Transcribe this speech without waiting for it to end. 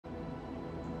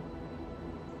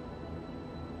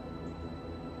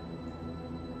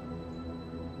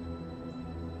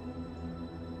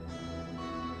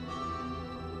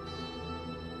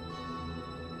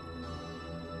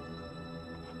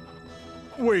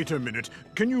Wait a minute.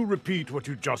 Can you repeat what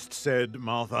you just said,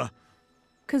 Martha?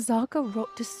 Kazaka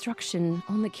wrought destruction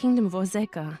on the kingdom of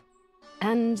Ozeka,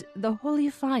 and the holy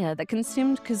fire that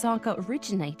consumed Kazaka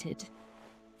originated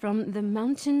from the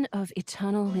mountain of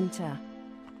eternal winter.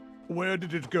 Where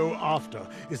did it go after?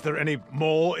 Is there any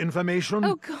more information?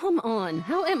 Oh, come on.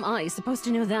 How am I supposed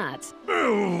to know that?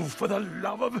 Oh, for the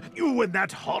love of you and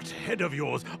that hot head of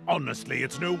yours. Honestly,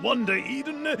 it's no wonder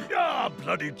Eden...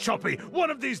 bloody choppy. One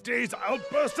of these days I'll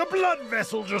burst a blood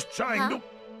vessel just trying to...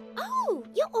 Oh,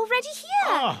 you're already here!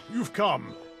 Ah, you've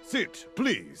come. Sit,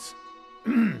 please.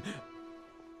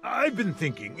 I've been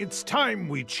thinking it's time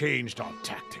we changed our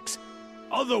tactics.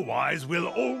 Otherwise, we'll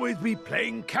always be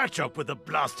playing catch-up with the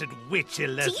blasted witch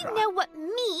Elezra. Do you know what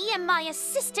me and my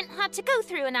assistant had to go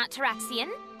through in Ataraxian?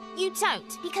 You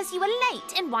don't, because you were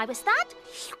late. And why was that?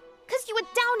 Because you were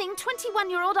downing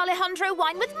 21-year-old Alejandro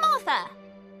wine with Martha.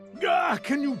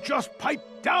 Can you just pipe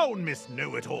down, Miss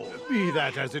Know-It-All? Be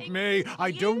that as it may,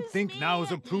 I don't think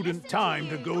now's a prudent time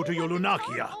to go to your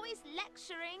Lunakia. Always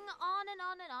lecturing on and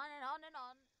on and on and on and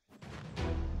on.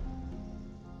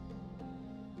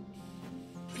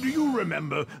 Do you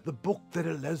remember the book that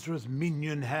Elezra's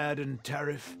minion had in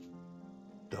Tarif?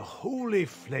 The holy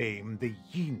flame, the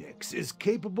Yenix, is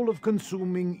capable of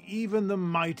consuming even the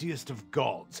mightiest of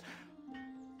gods.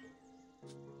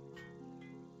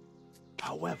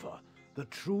 However, the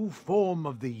true form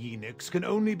of the Yenix can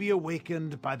only be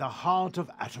awakened by the heart of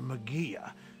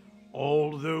Atamagia.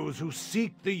 All those who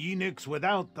seek the Yenix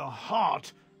without the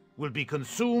heart will be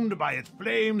consumed by its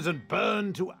flames and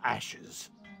burned to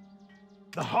ashes.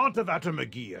 The heart of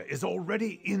Atamagia is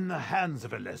already in the hands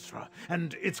of Elezra,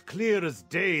 and it's clear as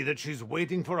day that she's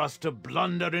waiting for us to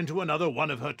blunder into another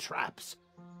one of her traps.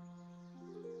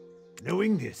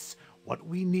 Knowing this, what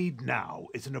we need now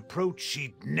is an approach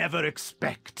she'd never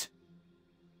expect.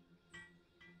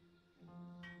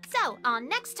 So, our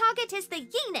next target is the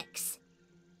Yenix.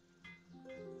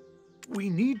 We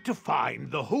need to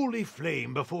find the holy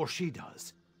flame before she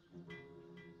does.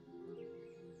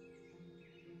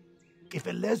 If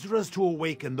Elezra's to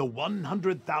awaken the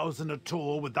 100,000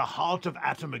 Ator with the heart of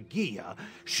Atamagia,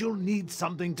 she'll need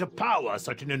something to power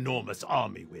such an enormous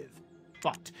army with.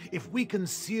 But if we can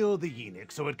seal the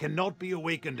Yenix so it cannot be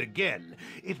awakened again,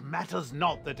 it matters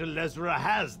not that Elezra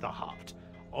has the heart.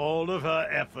 All of her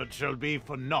effort shall be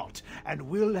for naught, and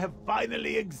we'll have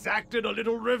finally exacted a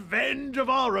little revenge of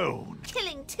our own.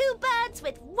 Killing two birds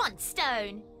with one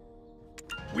stone.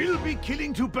 We'll be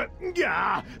killing two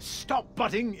Yeah, stop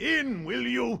butting in, will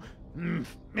you?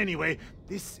 Anyway,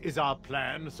 this is our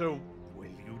plan, so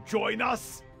will you join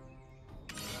us?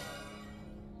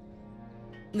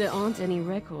 There aren't any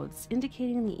records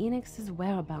indicating the Enix's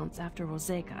whereabouts after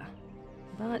Roseka.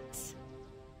 But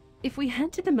if we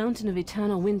head to the Mountain of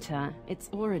Eternal Winter, its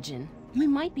origin, we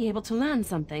might be able to learn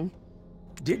something.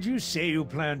 Did you say you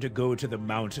plan to go to the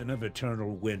Mountain of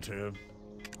Eternal Winter?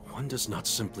 One does not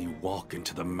simply walk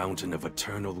into the Mountain of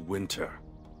Eternal Winter.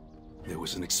 There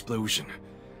was an explosion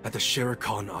at the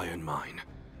Sherakan Iron Mine.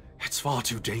 It's far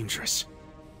too dangerous.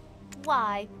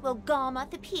 Why? Will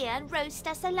Garmoth appear and roast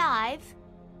us alive?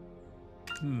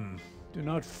 Do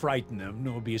not frighten them,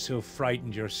 nor be so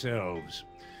frightened yourselves.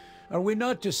 Are we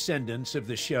not descendants of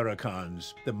the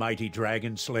Sherakans, the mighty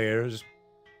dragon slayers?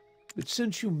 But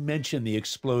since you mention the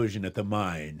explosion at the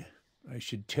mine, I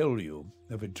should tell you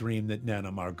of a dream that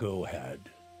Nana Margot had.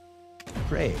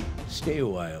 Pray, stay a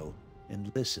while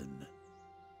and listen.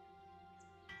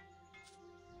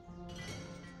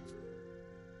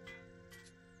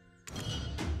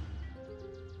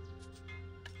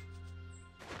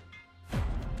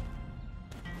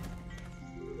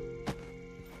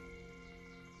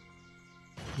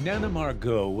 Nana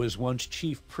Margot was once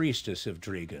chief priestess of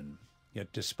Dregan,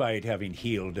 yet despite having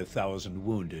healed 1,000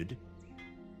 wounded,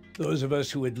 those of us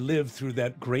who had lived through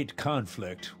that great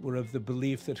conflict were of the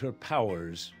belief that her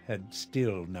powers had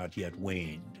still not yet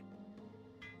waned.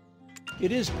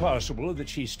 It is possible that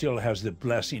she still has the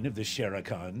blessing of the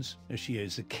Sherakans, as she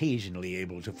is occasionally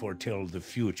able to foretell the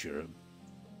future.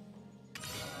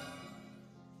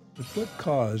 But what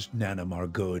caused Nana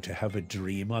Margot to have a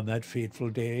dream on that fateful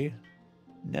day?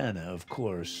 Nana, of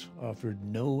course, offered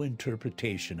no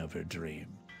interpretation of her dream.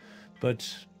 But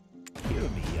hear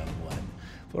me, young one,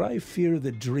 for I fear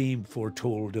the dream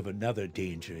foretold of another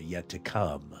danger yet to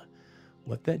come.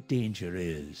 What that danger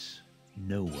is,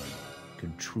 no one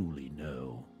can truly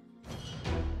know.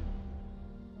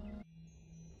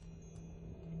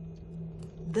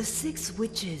 The 6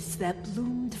 witches that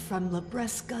bloomed from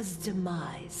Labresca's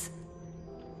demise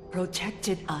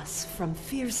protected us from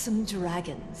fearsome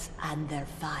dragons and their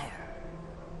fire.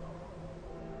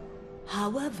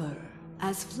 However,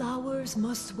 As flowers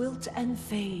must wilt and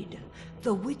fade,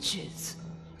 the witches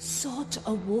sought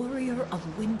a warrior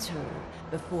of winter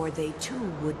before they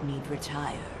too would need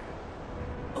retire.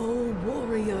 O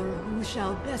warrior who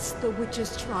shall best the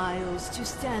witches' trials to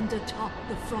stand atop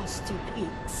the frosty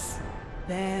peaks.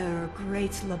 Bear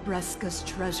great Labresca's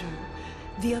treasure,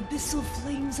 the abyssal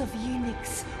flames of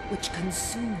Yenix which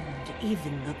consumed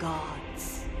even the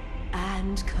gods,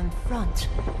 and confront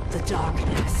the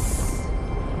darkness.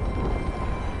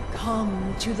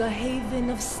 Come to the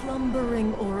haven of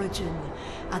slumbering origin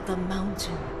at the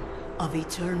mountain of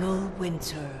eternal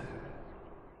winter.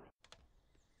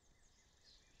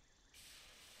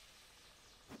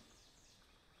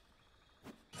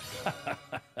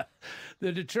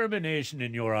 The determination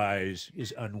in your eyes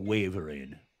is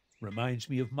unwavering. Reminds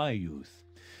me of my youth.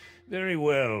 Very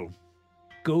well.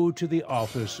 Go to the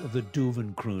office of the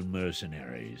Duvenkroon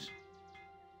mercenaries.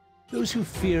 Those who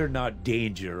fear not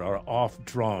danger are oft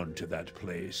drawn to that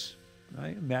place. I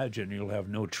imagine you'll have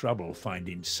no trouble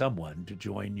finding someone to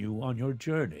join you on your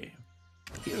journey.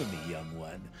 Hear me, young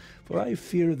one, for I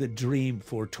fear the dream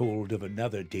foretold of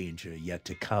another danger yet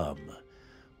to come.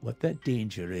 What that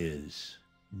danger is,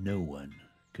 no one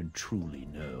can truly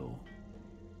know.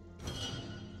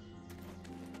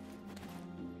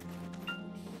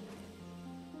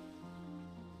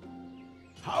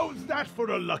 How's that for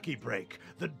a lucky break?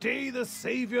 The day the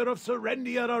savior of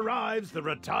Serendia arrives, the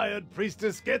retired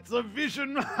priestess gets a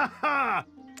vision. Ha ha!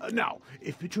 Now,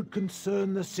 if it should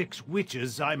concern the 6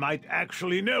 witches, I might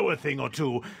actually know a thing or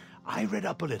two. I read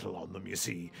up a little on them, you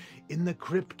see. In the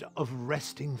crypt of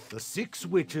Resting, the 6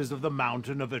 witches of the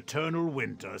Mountain of Eternal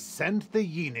Winter sent the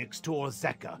Yenix to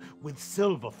Orzeka with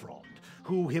Silverfrond,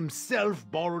 who himself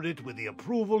borrowed it with the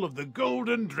approval of the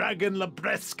Golden Dragon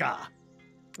Labresca.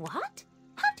 What?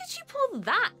 How did you pull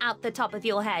that out the top of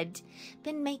your head?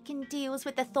 Been making deals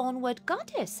with the Thornwood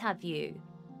Goddess, have you?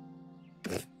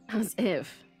 As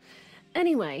if.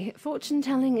 Anyway,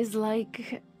 fortune-telling is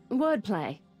like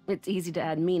wordplay. It's easy to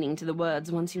add meaning to the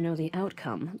words once you know the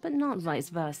outcome, but not vice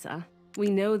versa. We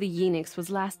know the Yenix was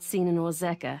last seen in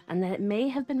Orzeka, and that it may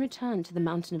have been returned to the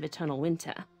Mountain of Eternal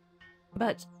Winter.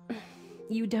 But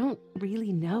you don't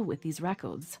really know with these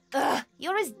records. Ugh,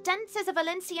 you're as dense as a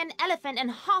Valencian elephant and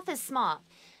half as smart.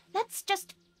 Let's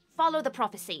just follow the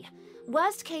prophecy.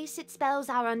 Worst case, it spells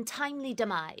our untimely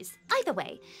demise. Either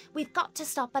way, we've got to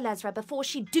stop Alezra before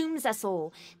she dooms us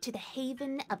all. To the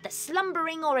haven of the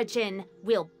slumbering origin.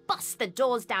 We'll bust the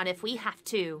doors down if we have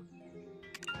to.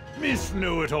 Miss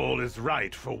Know-It-All is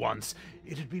right for once.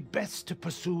 It'd be best to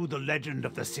pursue the legend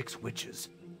of the 6 witches.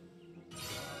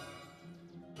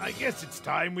 I guess it's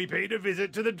time we paid a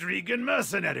visit to the Dregan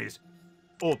mercenaries.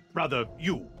 Or rather,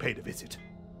 you paid a visit.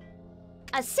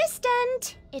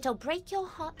 Assistant! It'll break your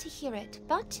heart to hear it,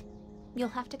 but you'll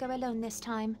have to go alone this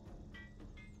time.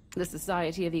 The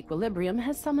Society of Equilibrium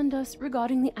has summoned us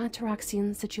regarding the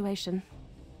Ataraxian situation.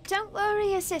 Don't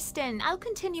worry, Assistant. I'll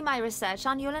continue my research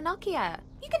on Eulanokia.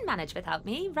 You can manage without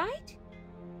me, right?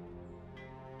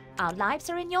 Our lives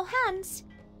are in your hands,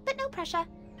 but no pressure.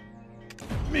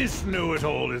 Miss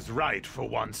Know-It-All is right for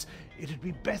once. It'd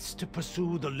be best to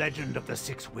pursue the legend of the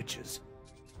 6 witches.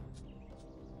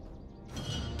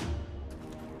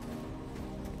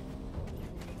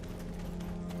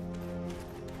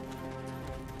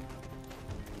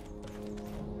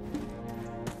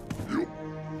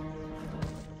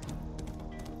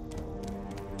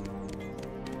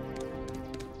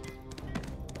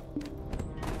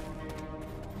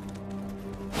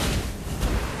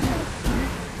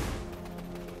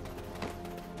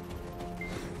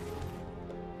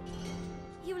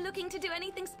 Looking to do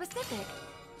anything specific?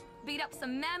 Beat up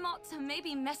some Mammoths or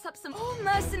maybe mess up some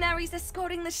mercenaries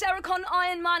escorting the Sherikon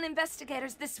Iron Mine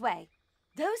investigators this way.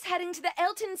 Those heading to the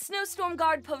Elton Snowstorm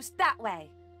Guard post that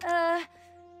way.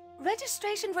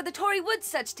 Registration for the Tory Woods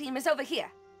search team is over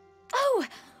here. Oh,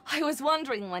 I was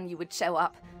wondering when you would show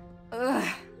up.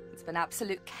 It's been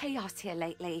absolute chaos here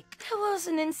lately. There was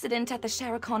an incident at the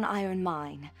Sherikon Iron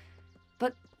Mine.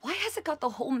 But why has it got the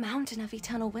whole Mountain of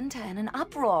Eternal Winter in an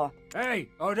uproar? Hey,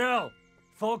 Odell!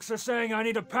 Folks are saying I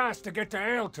need a pass to get to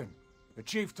Ailton. The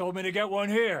chief told me to get one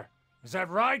here. Is that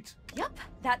right? Yup,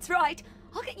 that's right.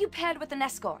 I'll get you paired with an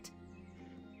escort.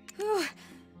 Whew,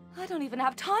 I don't even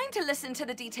have time to listen to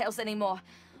the details anymore.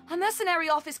 A mercenary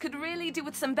office could really do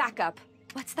with some backup.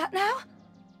 What's that now?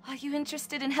 Are you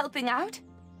interested in helping out?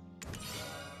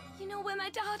 You know where my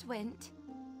dad went?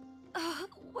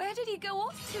 Where did he go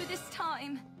off to this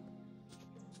time?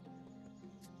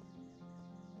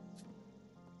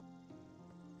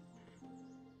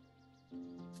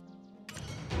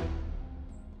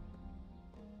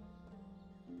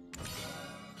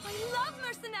 I love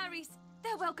mercenaries!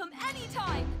 They're welcome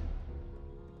anytime!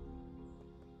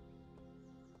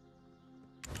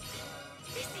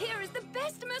 This here is the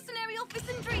best mercenary office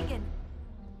in Dragon!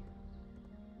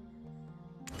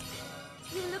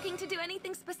 You looking to do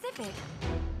anything specific?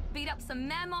 Beat up some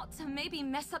mammoths or maybe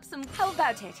mess up some... How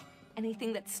about it?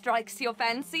 Anything that strikes your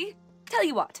fancy? Tell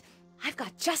you what, I've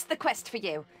got just the quest for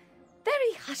you.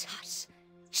 Very hush-hush.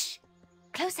 Shh!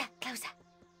 Closer, closer.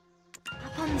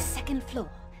 Up on the second floor,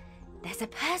 there's a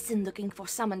person looking for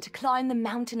someone to climb the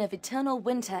mountain of eternal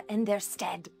winter in their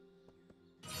stead.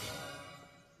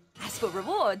 As for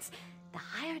rewards, the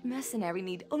hired mercenary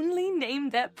need only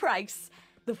name their price.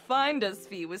 The finder's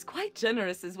fee was quite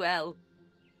generous as well.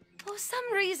 For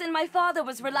some reason, my father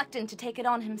was reluctant to take it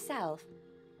on himself.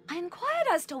 I inquired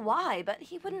as to why, but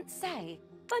he wouldn't say.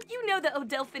 But you know the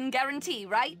Odelphin guarantee,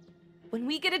 right? When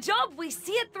we get a job, we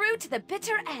see it through to the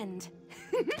bitter end.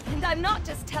 And I'm not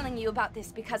just telling you about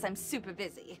this because I'm super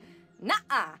busy.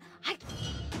 Nuh-uh.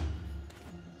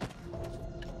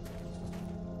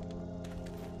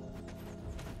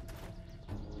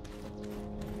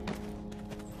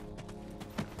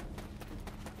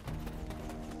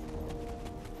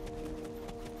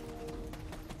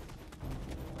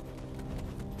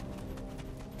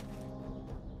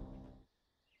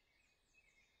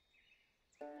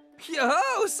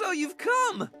 Yo-ho, so you've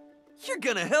come! You're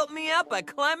gonna help me out by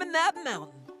climbing that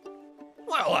mountain.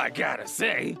 Well, I gotta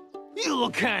say, you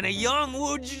look kinda young.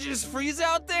 Would you just freeze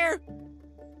out there?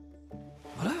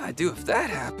 What do I do if that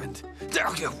happened?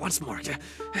 Okay, once more. Hey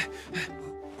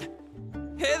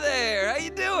there, how you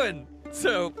doing?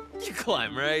 So, you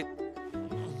climb, right?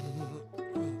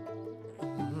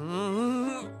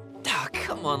 Ah,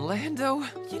 come on, Lando.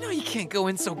 You know you can't go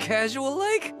in so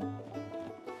casual-like.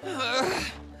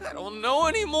 I don't know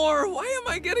anymore. Why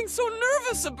am I getting so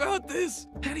nervous about this?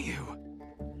 Anywho.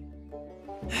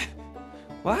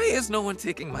 Why is no one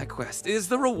taking my quest? Is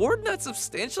the reward not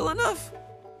substantial enough?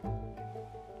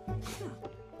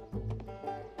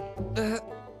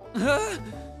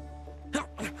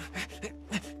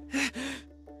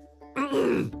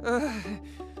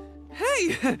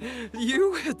 Hey,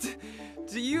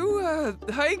 do you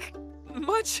hike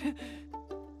much?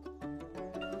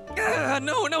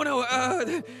 No.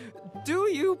 Do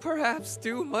you perhaps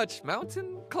do much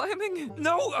mountain climbing?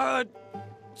 No,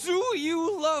 do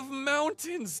you love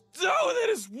mountains? Oh, that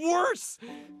is worse!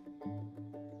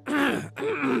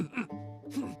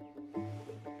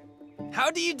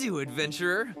 How do you do,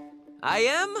 adventurer? I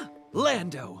am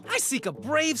Lando. I seek a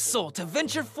brave soul to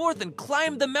venture forth and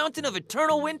climb the mountain of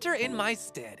eternal winter in my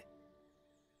stead.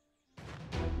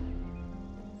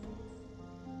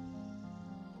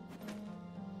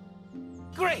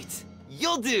 Great!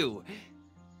 You'll do!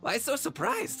 Why so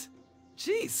surprised?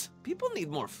 Jeez, people need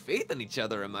more faith in each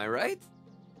other, am I right?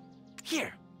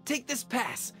 Here, take this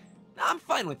pass. I'm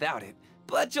fine without it,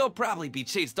 but you'll probably be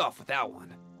chased off without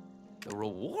one. The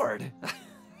reward?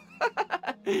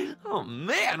 Oh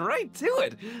man, right to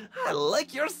it! I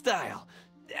like your style.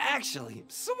 Actually,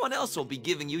 someone else will be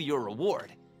giving you your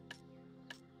reward.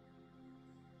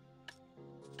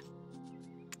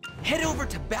 Head over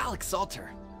to Balak's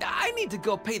altar. I need to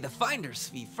go pay the finder's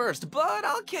fee first, but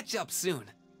I'll catch up soon.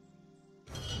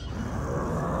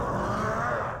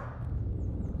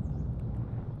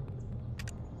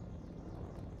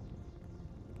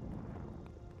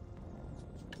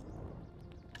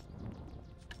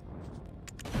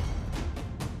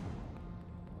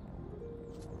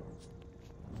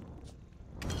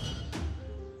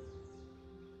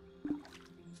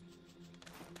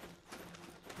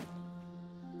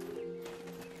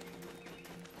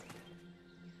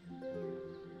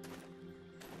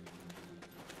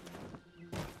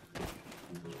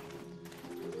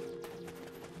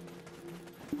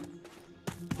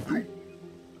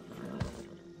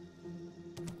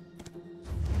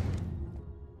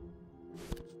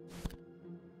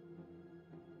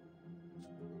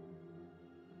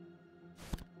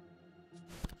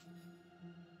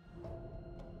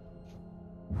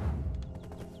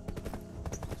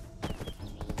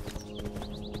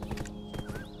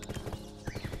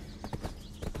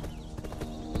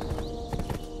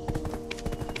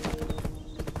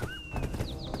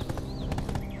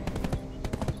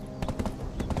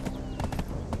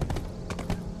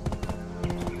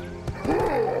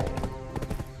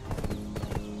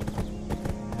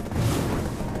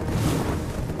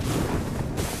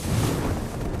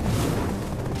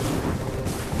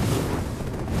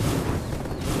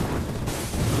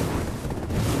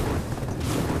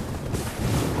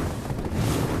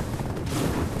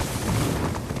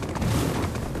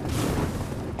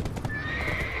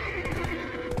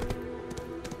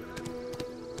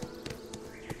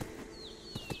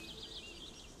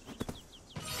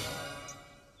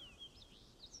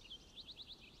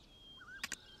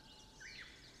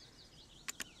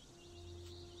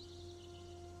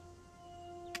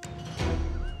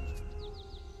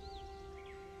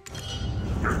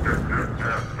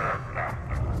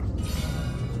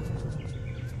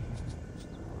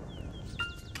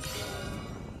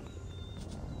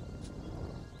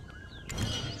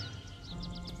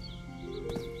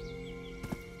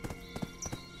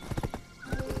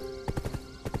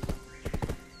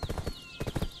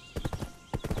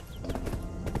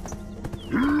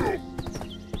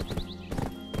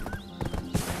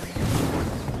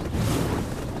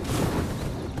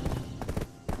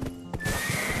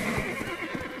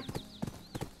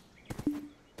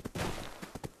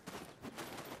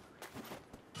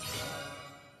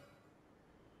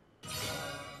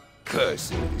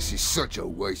 Curse it, this is such a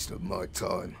waste of my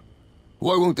time.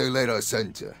 Why won't they let us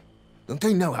enter? Don't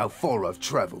they know how far I've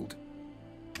traveled?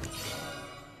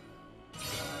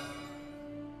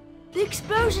 The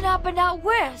explosion happened out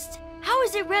west. How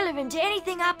is it relevant to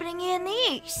anything happening here in the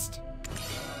east?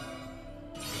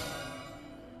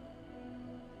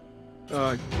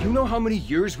 You know how many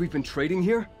years we've been trading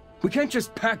here? We can't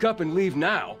just pack up and leave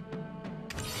now.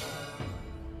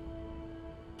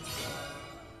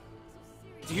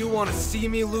 Do you want to see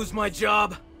me lose my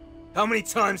job? How many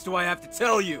times do I have to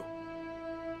tell you?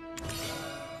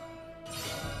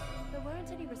 There weren't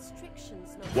any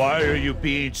restrictions. Why are you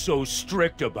being so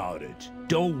strict about it?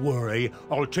 Don't worry,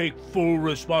 I'll take full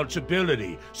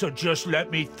responsibility, so just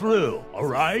let me through, all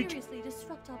right? Seriously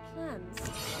disrupt our plans.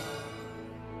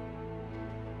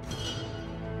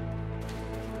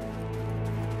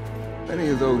 Any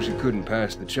of those who couldn't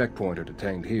pass the checkpoint are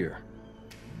detained here.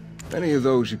 Any of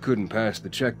those who couldn't pass the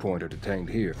checkpoint are detained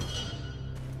here.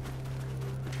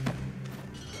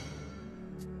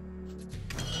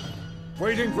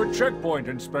 Waiting for checkpoint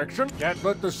inspection. Can't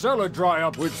let the cellar dry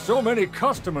up. With so many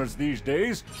customers these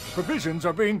days, provisions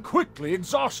are being quickly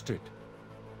exhausted.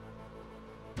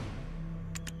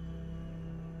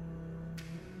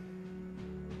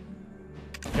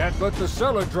 Can't let the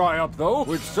cellar dry up, though.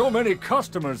 With so many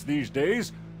customers these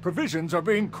days, provisions are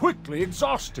being quickly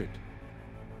exhausted.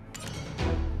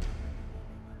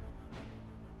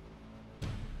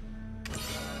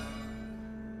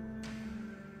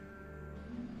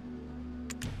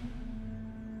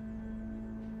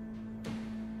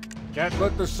 Can't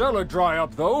let the cellar dry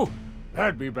up, though.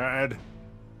 That'd be bad.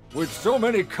 With so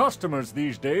many customers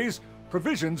these days,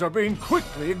 provisions are being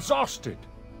quickly exhausted.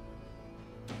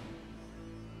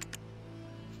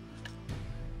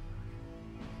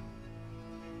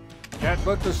 Can't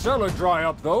let the cellar dry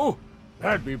up, though.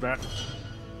 That'd be bad.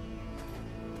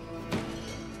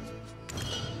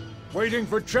 Waiting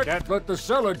for check. Can't let the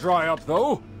cellar dry up,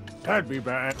 though. That'd be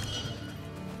bad.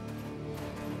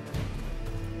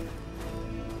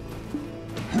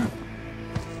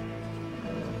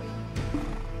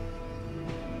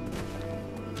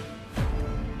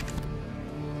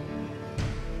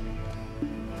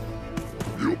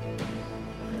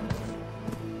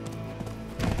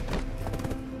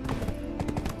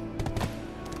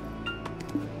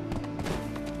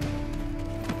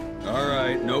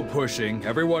 Alright, no pushing.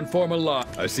 Everyone form a line.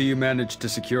 I see you managed to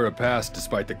secure a pass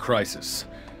despite the crisis.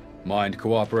 Mind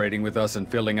cooperating with us and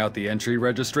filling out the entry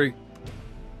registry?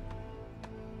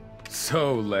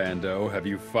 So, Lando, have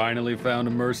you finally found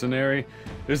a mercenary?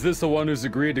 Is this the one who's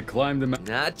agreed to climb the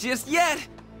mountain? Not just yet.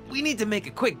 We need to make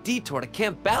a quick detour to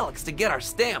Camp Balix to get our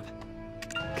stamp.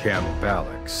 Camp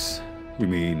Balix? You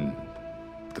mean...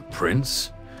 the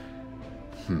prince?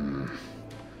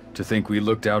 To think we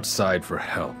looked outside for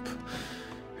help.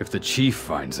 If the chief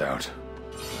finds out...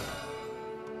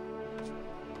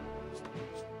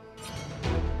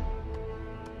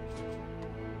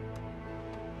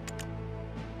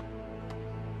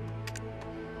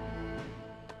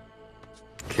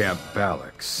 Camp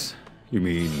Balix? You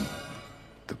mean...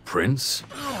 the prince?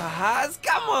 Haas,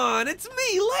 come on, it's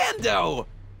me, Lando!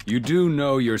 You do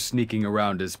know your sneaking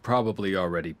around is probably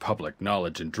already public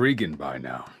knowledge in Dregan by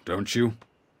now, don't you?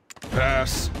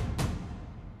 Pass.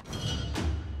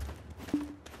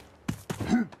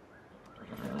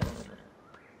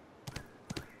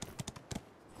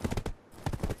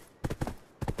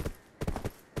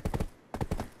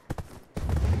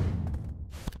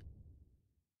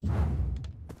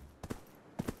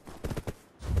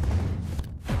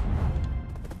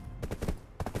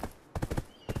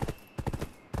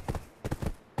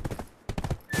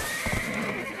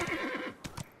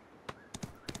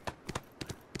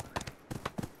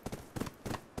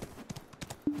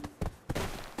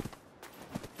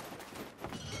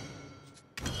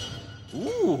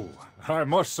 Ooh, I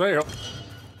must say...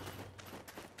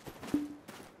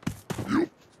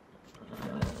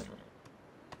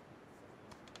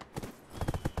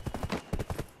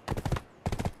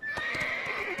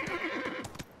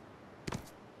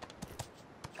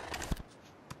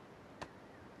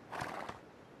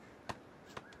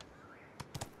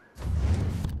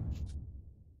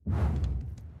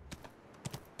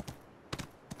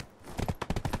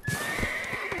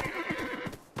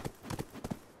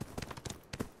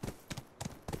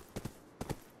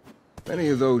 Any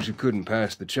of those who couldn't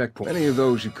pass the checkpoint. Any of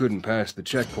those who couldn't pass the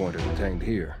checkpoint are detained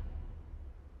here.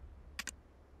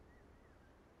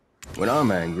 When I'm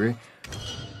angry,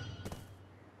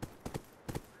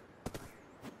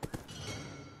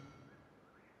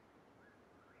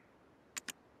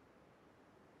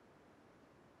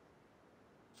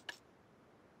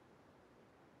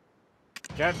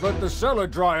 Can't let the cellar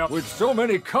dry up. With so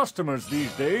many customers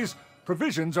these days,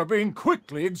 provisions are being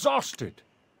quickly exhausted.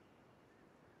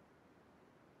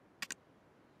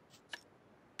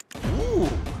 Ooh,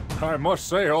 I must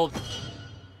say, old...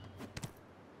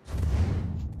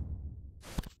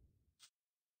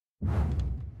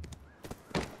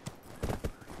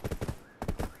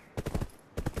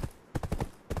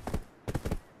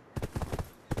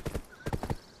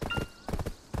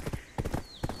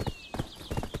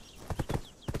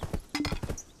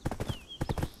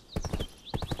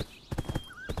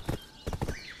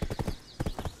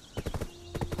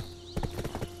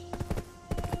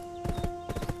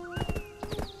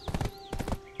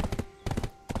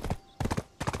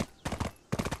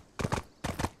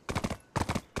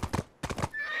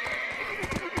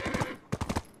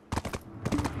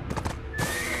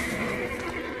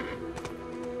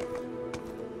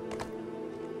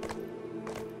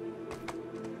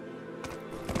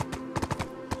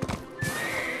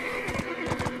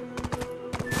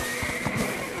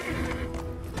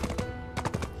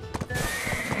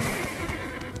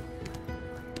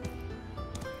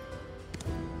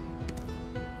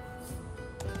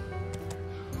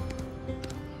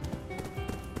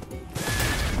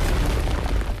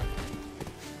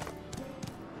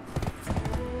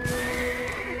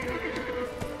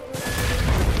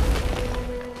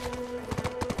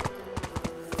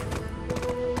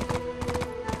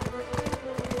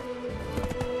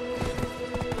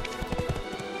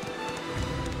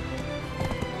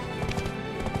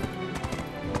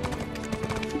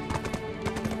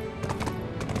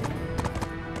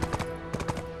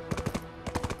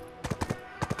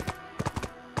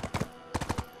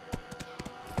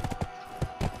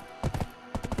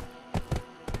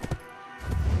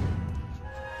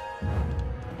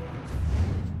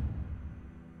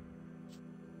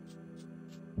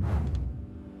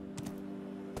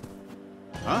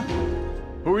 Huh?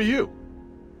 Who are you?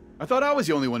 I thought I was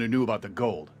the only one who knew about the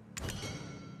gold.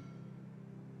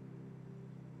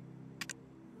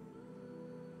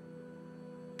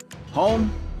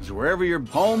 Home is wherever your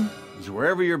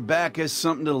back has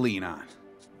something to lean on.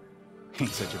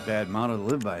 Ain't such a bad motto to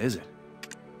live by, is it?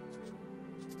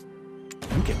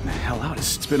 I'm getting the hell out.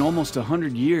 It's been almost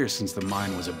 100 years since the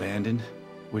mine was abandoned,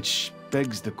 which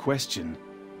begs the question.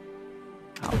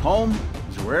 Home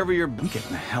is wherever I'm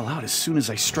getting the hell out as soon as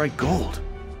I strike gold.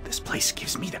 This place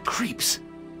gives me the creeps.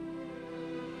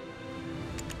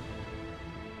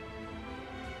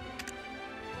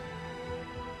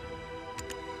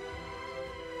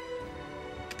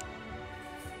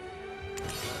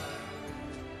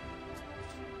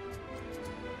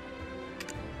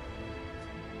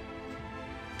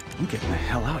 I'm getting the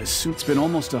hell out as soon. It's been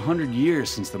almost 100 years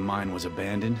since the mine was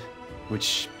abandoned,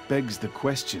 which begs the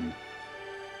question.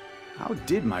 How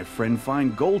did my friend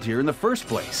find gold here in the first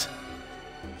place?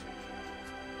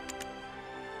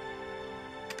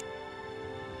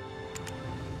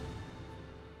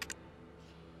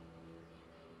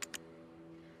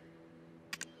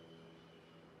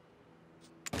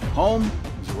 Home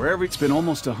is wherever it's been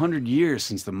almost 100 years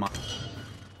since the mine.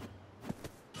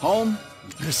 Home?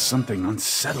 There's something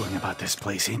unsettling about this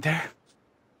place, ain't there?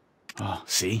 Oh,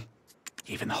 see?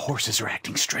 Even the horses are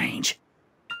acting strange.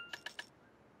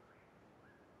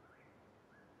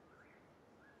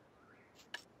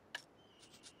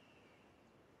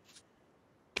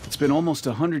 It's been almost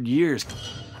 100 years.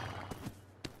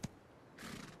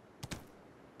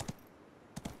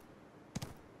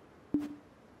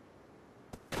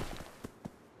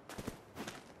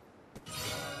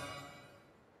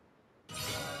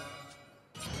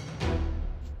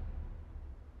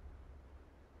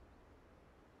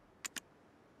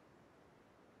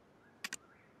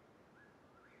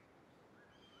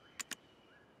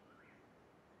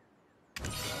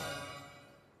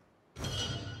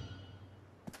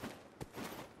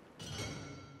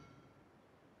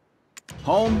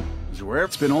 Home is where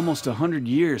it's been almost 100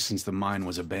 years since the mine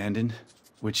was abandoned,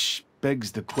 which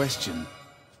begs the question,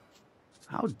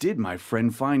 how did my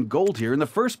friend find gold here in the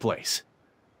first place?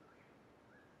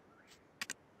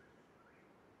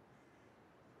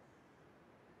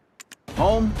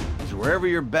 Home is wherever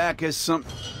your back has some...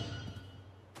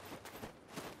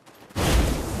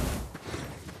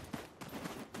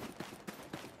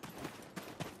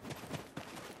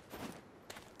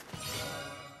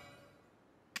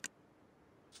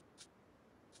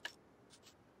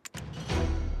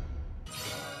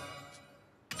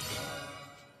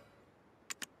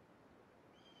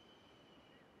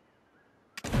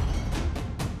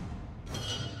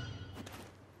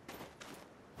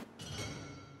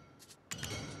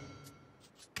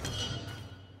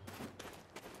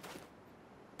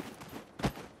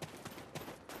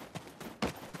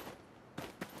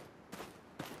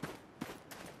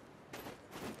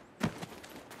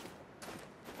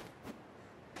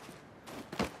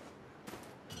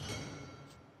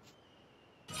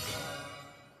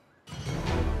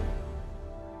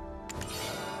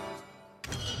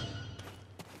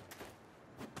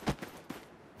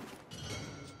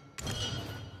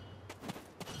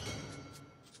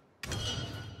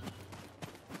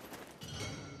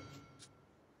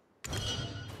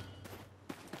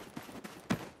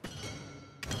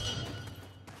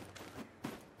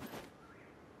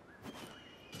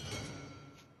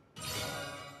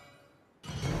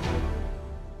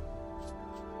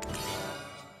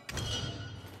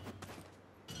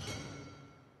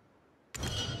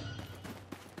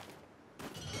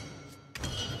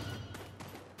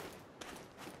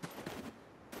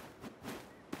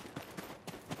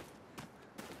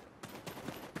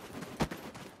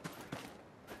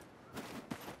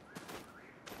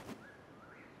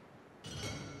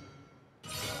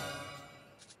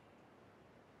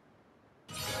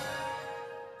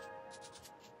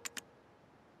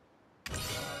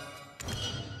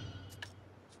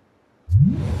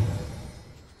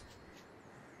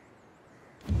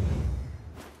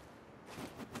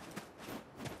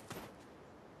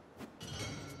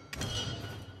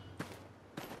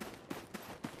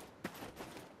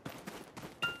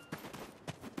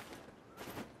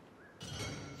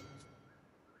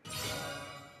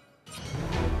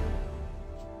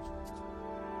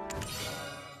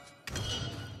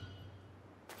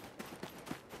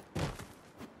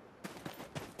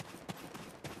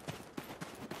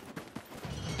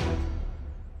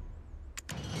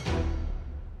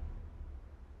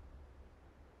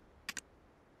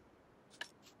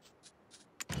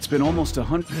 been almost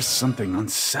 100... There's something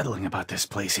unsettling about this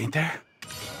place, ain't there?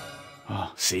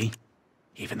 Oh, see?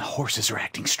 Even the horses are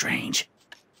acting strange.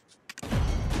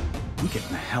 I'm getting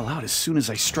the hell out as soon as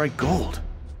I strike gold.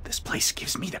 This place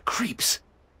gives me the creeps.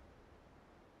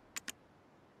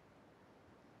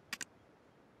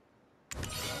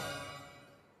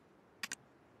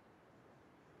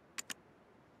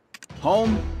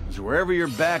 Home is wherever your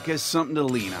back has something to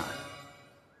lean on.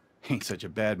 Ain't such a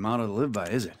bad motto to live by,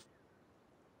 is it?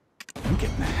 I'm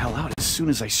getting the hell out as soon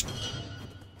as I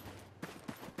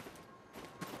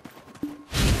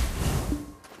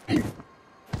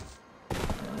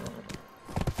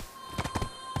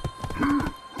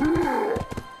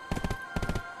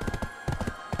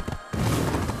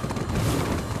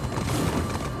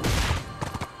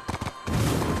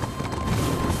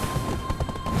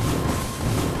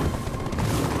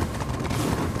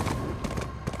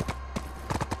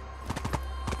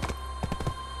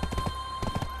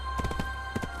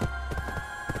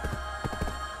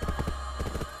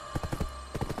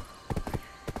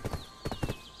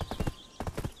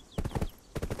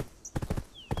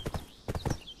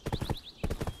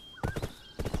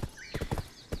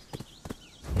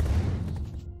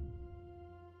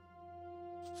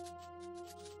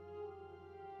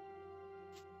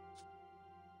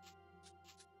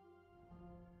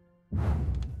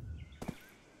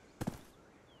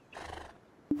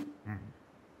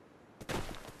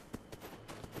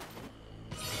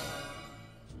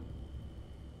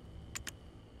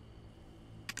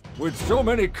With so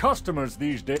many customers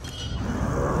these days...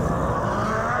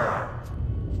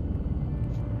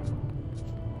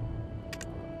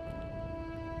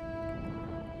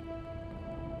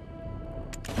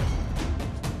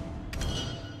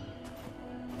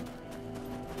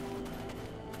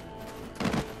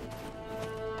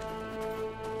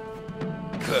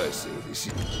 Curse it, this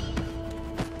is...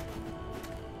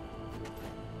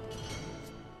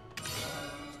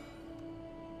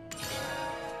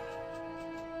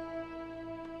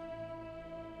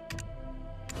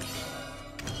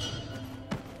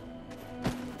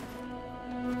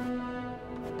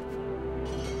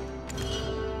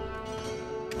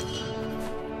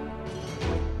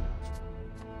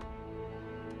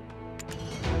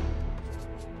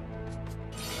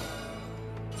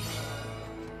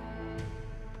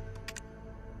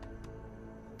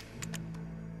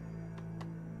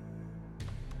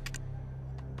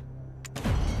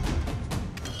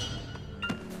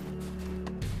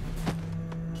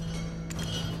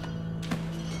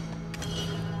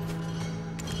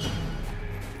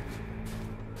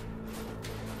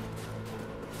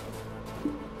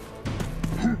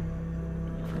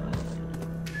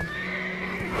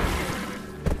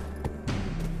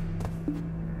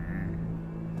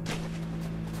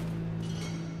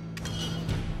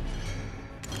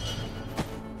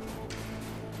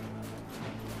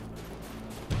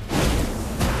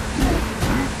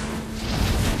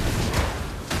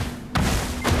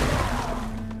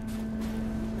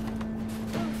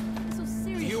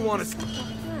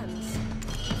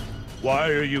 Why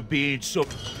are you being so...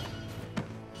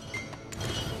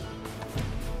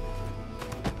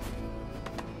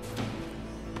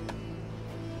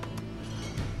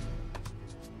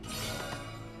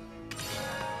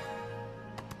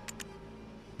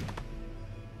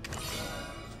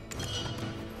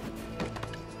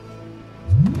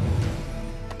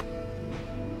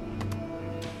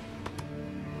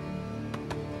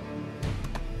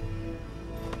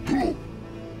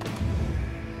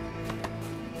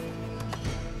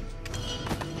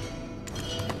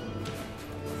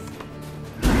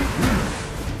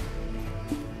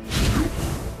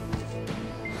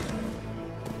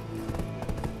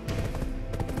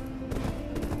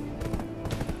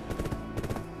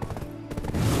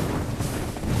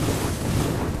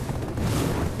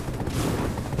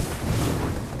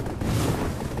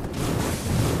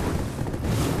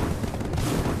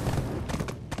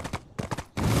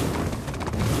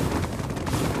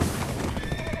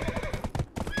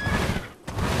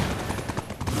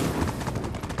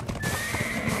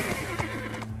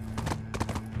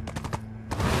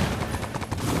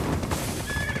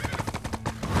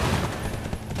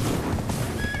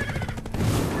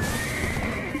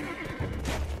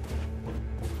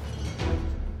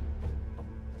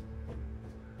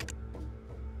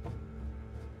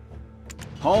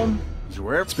 Home is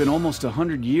wherever... It's been almost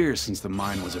 100 years since the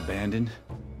mine was abandoned,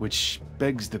 which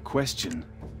begs the question.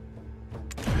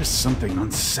 There's something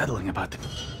unsettling about the...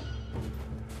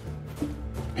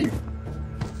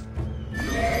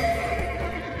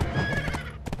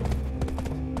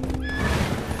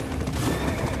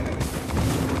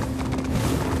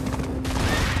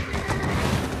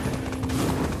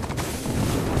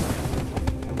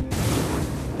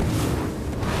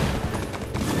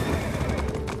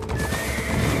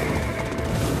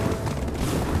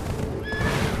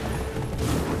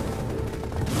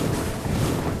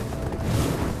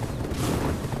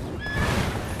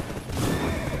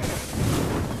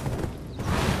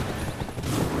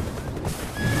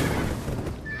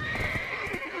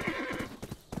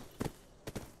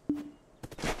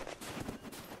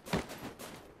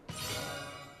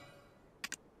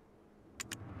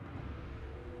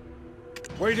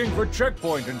 Waiting for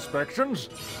checkpoint inspections?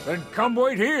 Then come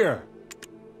wait here.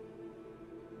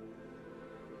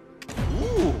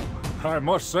 Ooh, I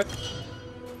must say...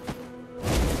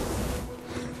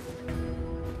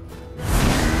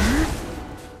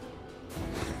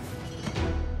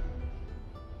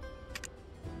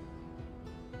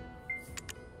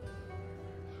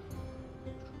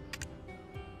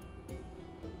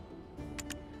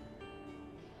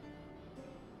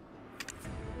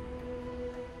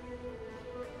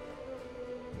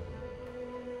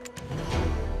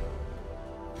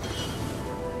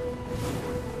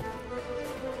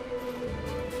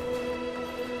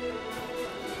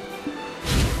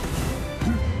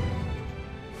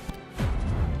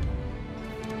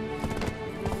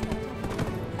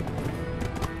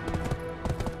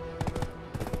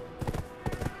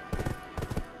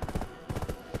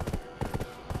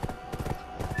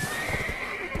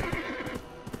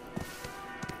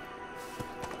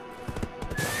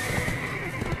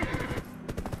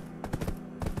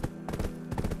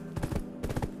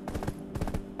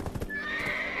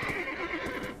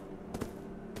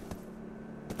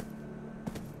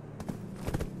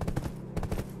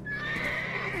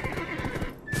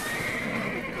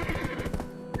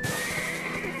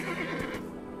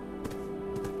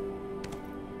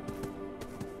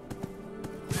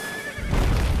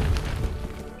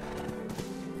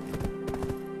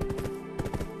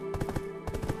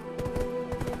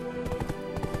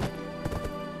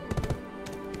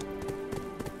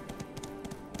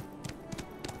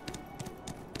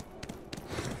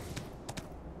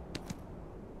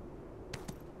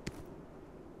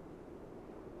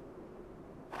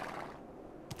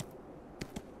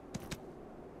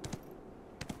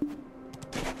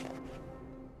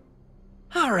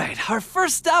 Alright, our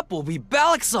first stop will be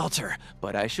Balak's altar,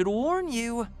 but I should warn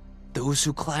you, those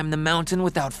who climb the mountain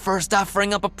without first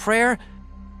offering up a prayer,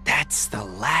 that's the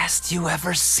last you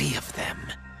ever see of them.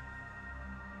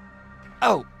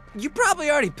 Oh, you probably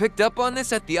already picked up on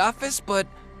this at the office, but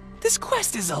this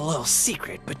quest is a little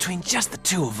secret between just the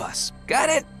two of us. Got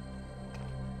it?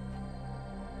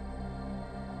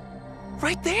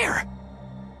 Right there!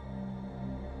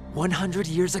 100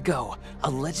 years ago,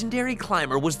 a legendary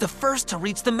climber was the first to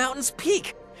reach the mountain's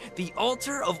peak, the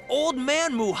altar of Old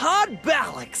Man Muhad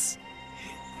Balax.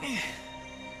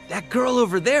 That girl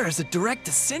over there is a direct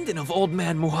descendant of Old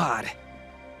Man Muhad.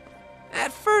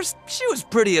 At first, she was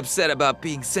pretty upset about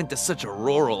being sent to such a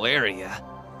rural area.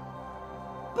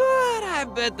 But I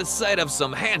bet the sight of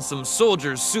some handsome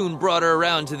soldiers soon brought her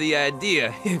around to the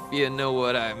idea, if you know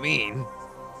what I mean.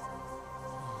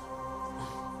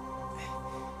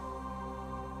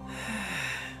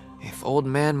 If Old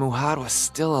Man Muhad was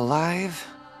still alive,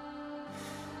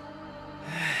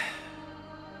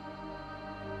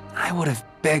 I would have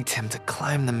begged him to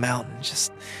climb the mountain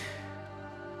just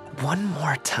one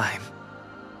more time.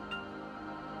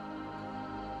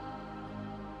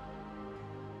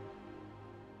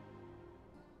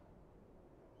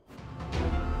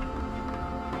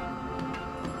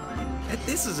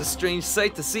 This is a strange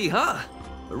sight to see, huh?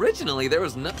 Originally, there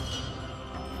was no...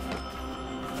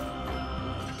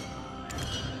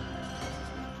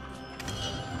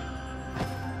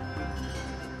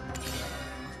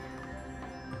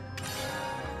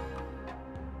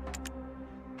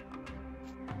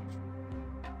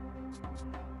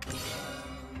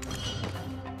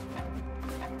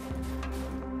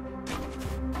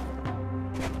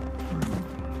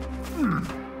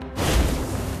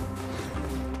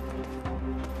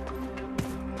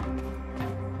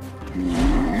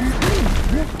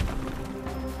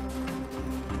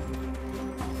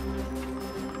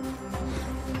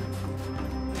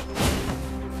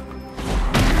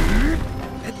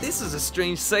 This is a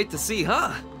strange sight to see,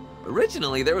 huh?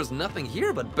 Originally, there was nothing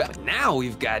here but now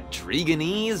we've got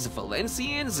Triganese,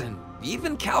 Valencians, and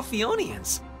even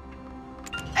Calphionians.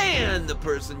 And the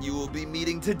person you will be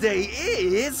meeting today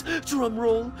is,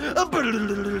 drumroll,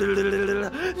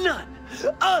 none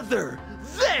other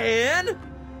than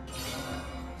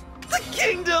the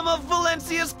Kingdom of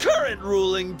Valencia's current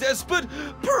ruling despot,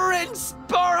 Prince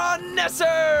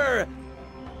Baron-Nesser!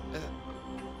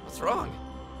 What's wrong?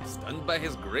 Stunned by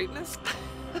his greatness?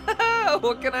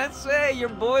 What can I say? Your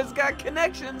boy's got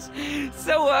connections.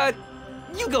 So,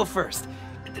 you go first.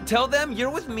 Tell them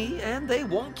you're with me and they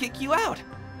won't kick you out.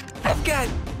 I've got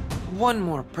one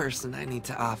more person I need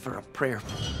to offer a prayer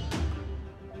for.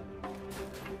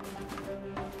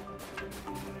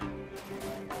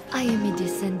 I am a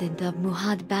descendant of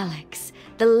Muhad Balax,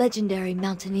 the legendary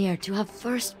mountaineer to have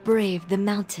first braved the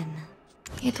mountain.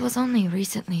 It was only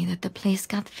recently that the place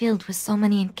got filled with so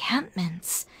many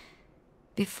encampments.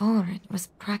 Before, it was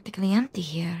practically empty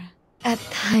here. At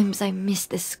times I miss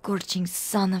the scorching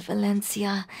sun of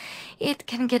Valencia. It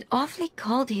can get awfully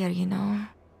cold here, you know.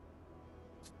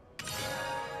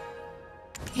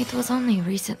 It was only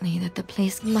recently that the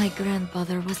place... My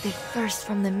grandfather was the first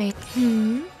from the main...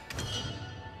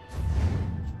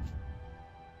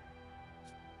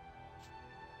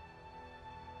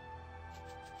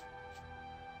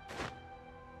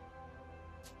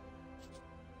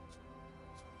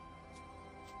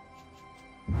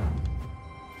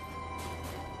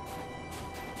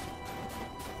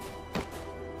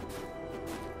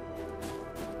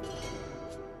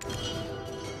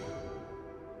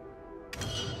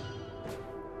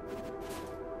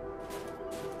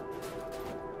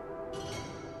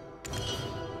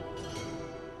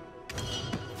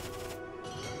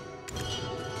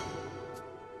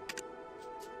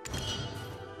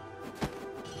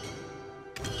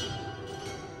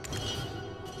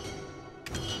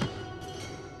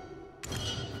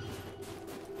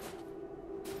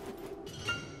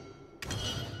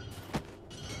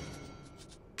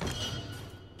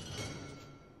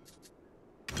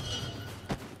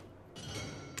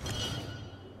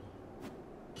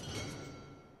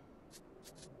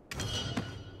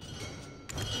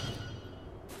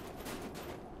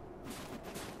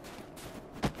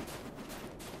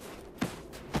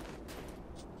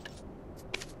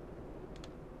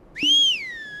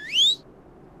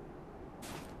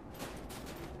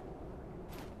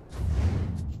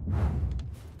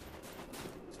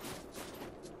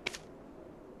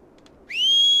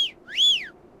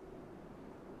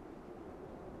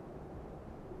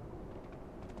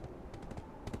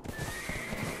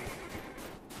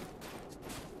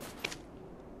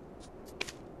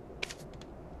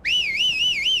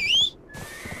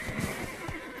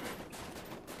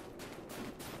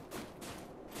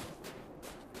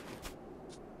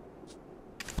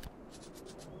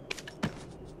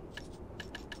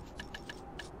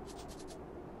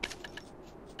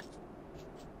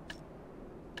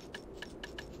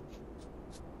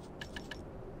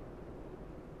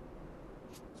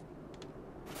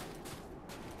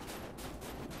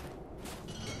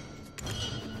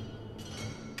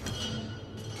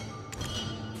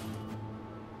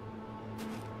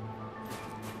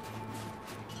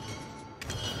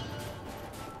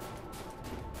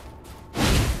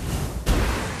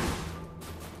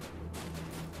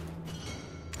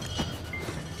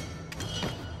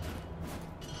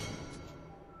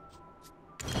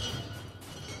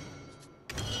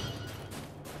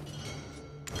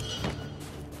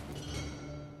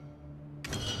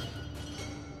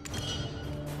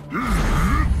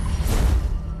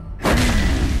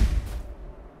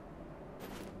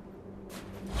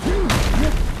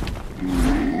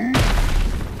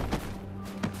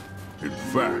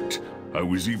 I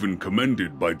was even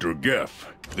commended by Dragef.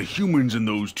 The humans in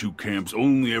those two camps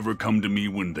only ever come to me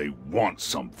when they want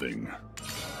something.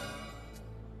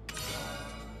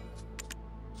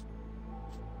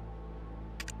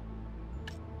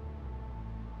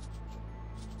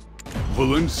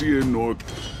 Valencia North...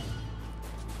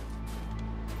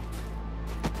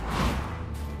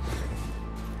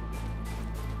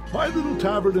 My little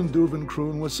tavern in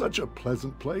Duvenkroon was such a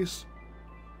pleasant place.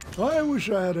 I wish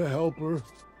I had a helper.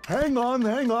 Hang on,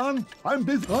 I'm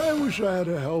busy. I wish I had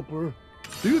a helper.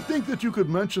 Do you think that you could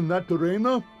mention that to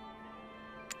Reina?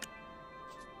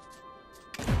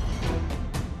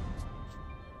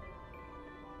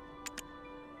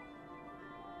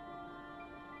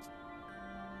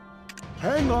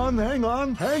 Hang on.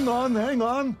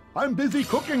 I'm busy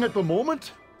cooking at the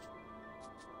moment.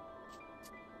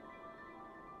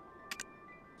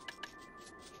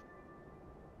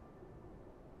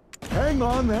 Hang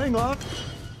on.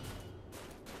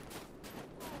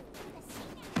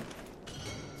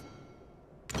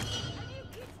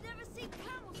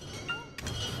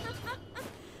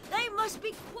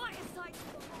 Be quiet,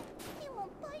 he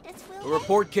won't bite us, will A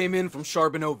report came in from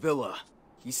Charbonneau Villa.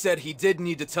 He said he did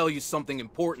need to tell you something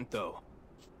important, though.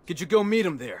 Could you go meet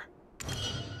him there?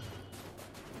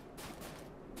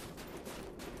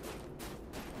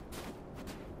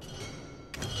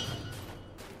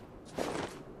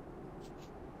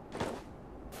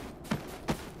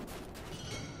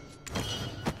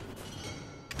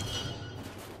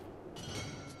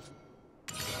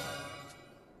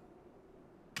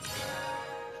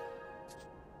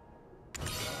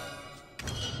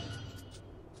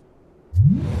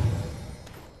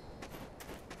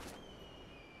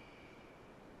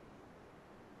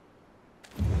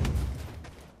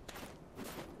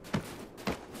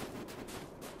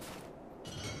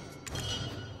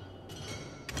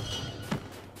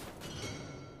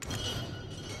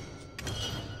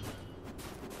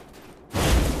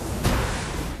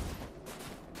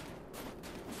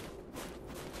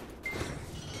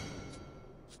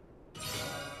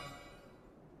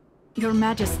 Your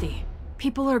Majesty,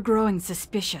 people are growing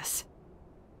suspicious.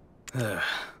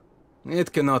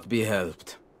 It cannot be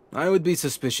helped. I would be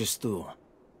suspicious too.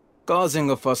 Causing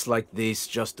a fuss like this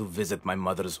just to visit my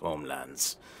mother's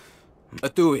homelands.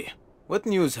 Atui, what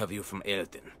news have you from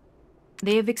Aelton?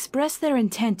 They have expressed their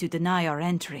intent to deny our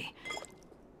entry.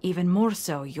 Even more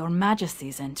so, Your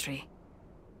Majesty's entry.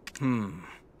 Then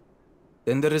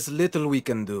there is little we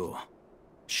can do.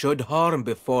 Should harm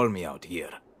befall me out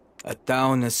here, a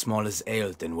town as small as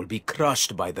Aelton will be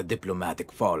crushed by the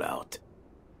diplomatic fallout.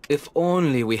 If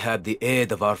only we had the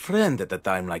aid of our friend at a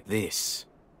time like this.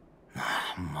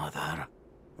 Mother,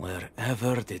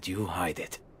 wherever did you hide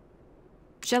it?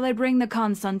 Shall I bring the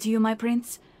Khan's son to you, my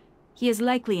prince? He is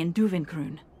likely in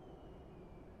Duvenkroon.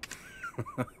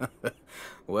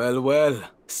 Well, well,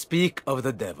 speak of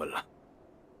the devil.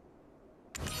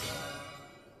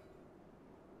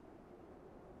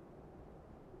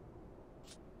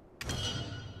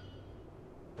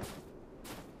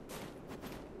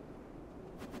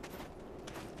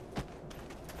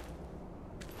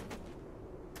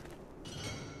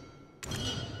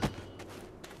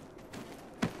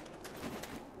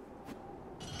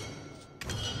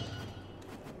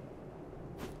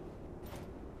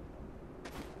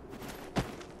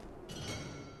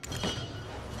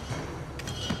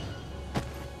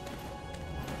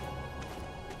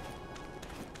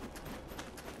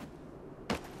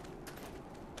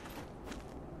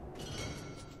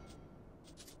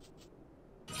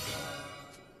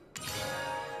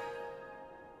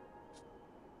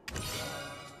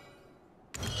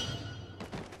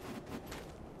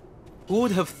 Who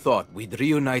would have thought we'd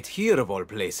reunite here of all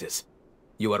places?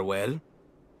 You are well?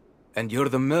 And you're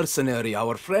the mercenary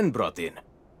our friend brought in.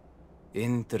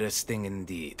 Interesting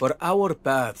indeed. For our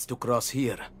paths to cross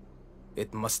here,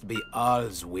 it must be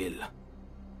Al's will.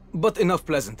 But enough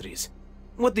pleasantries.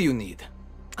 What do you need?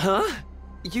 Huh?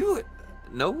 You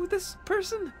know this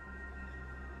person?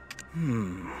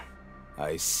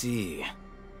 I see.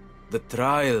 The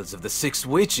trials of the 6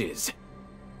 witches.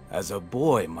 As a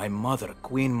boy, my mother,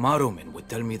 Queen Marumin, would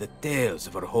tell me the tales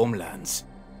of her homelands.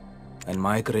 And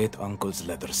my great-uncle's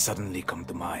letters suddenly come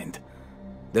to mind.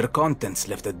 Their contents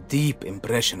left a deep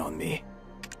impression on me.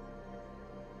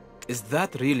 Is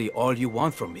that really all you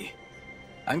want from me?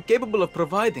 I'm capable of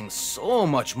providing so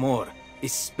much more,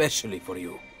 especially for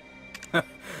you.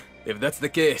 If that's the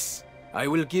case, I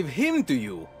will give him to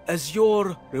you as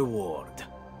your reward.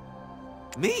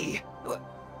 Me?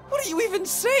 What are you even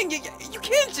saying? You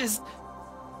can't just...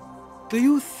 Do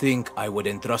you think I would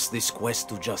entrust this quest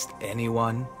to just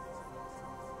anyone?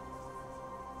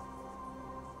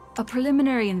 A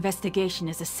preliminary investigation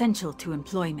is essential to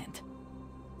employment.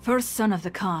 First son of the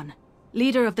Khan,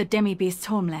 leader of the demi-beast's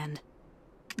homeland.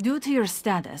 Due to your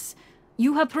status,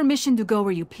 you have permission to go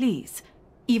where you please,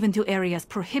 even to areas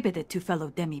prohibited to fellow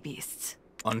demi-beasts.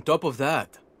 On top of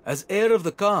that, as heir of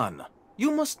the Khan, you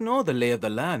must know the lay of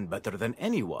the land better than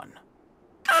anyone.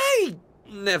 I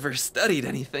never studied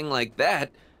anything like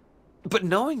that. But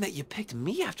knowing that you picked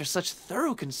me after such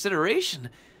thorough consideration,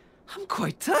 I'm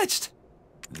quite touched.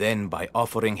 Then by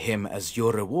offering him as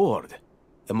your reward,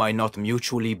 am I not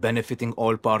mutually benefiting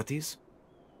all parties?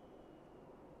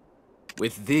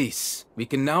 With this, we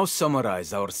can now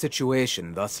summarize our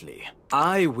situation thusly.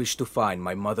 I wish to find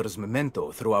my mother's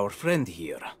memento through our friend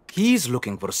here. He's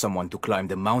looking for someone to climb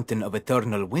the mountain of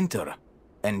eternal winter.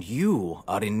 And you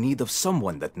are in need of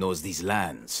someone that knows these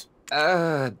lands.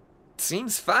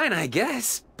 Seems fine, I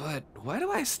guess. But why do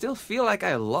I still feel like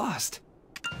I lost?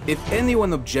 If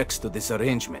anyone objects to this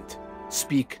arrangement,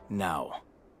 speak now.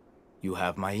 You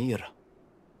have my ear.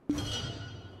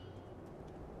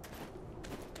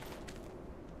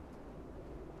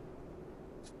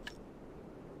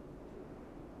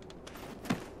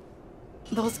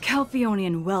 Those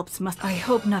Calphionian whelps must... I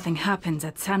hope nothing happens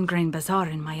at Sandgrain Bazaar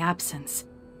in my absence.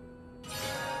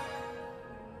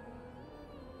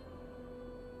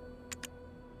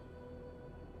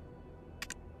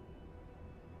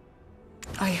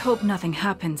 I hope nothing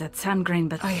happens at Sandgrain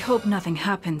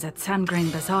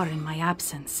Bazaar in my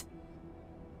absence.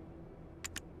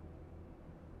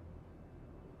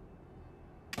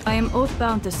 I am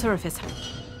oath-bound to serve his...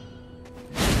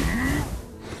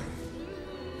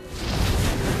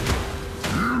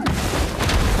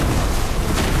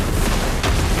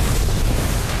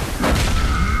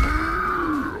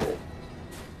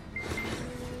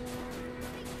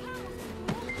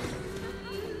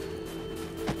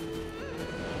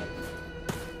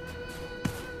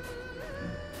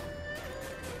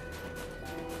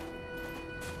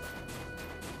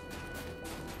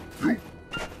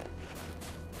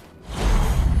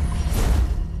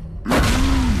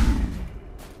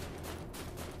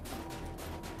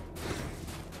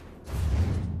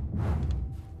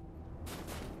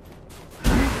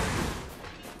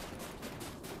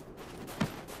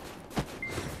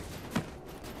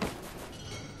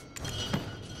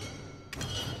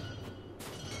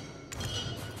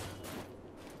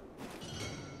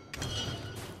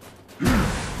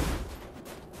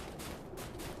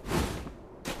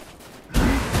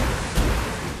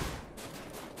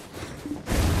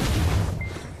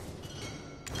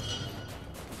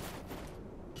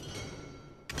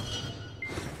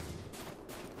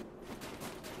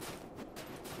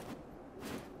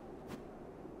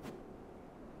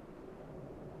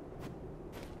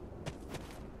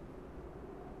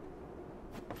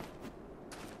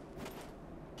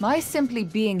 My simply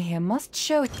being here must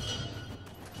show...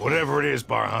 Whatever it is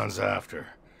Barhan's after,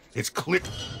 it's clear...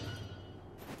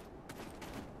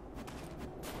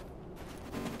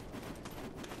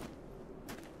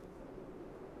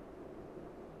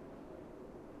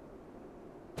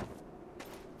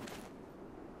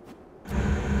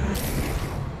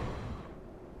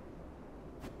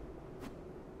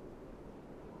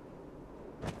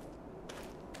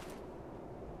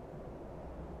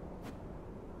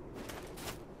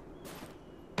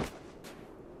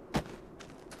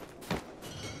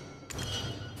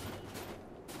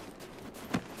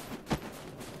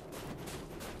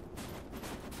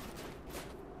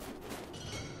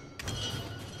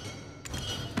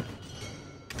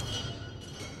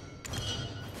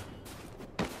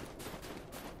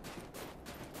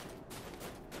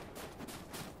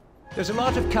 There's a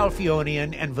lot of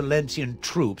Calphionian and Valencian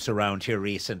troops around here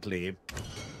recently.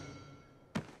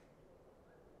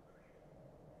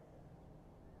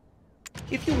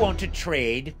 If you want to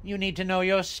trade, you need to know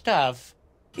your stuff.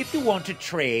 If you want to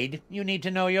trade, you need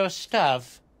to know your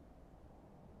stuff.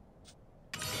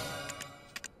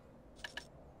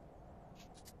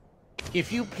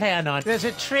 If you plan on... There's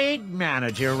a trade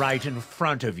manager right in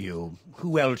front of you.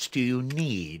 Who else do you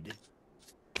need?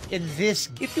 In this...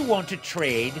 If you want to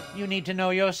trade, you need to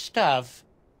know your stuff.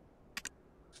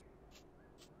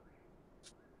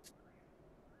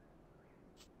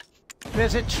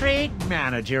 There's a trade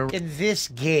manager. In this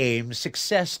game,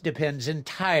 success depends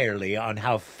entirely on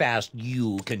how fast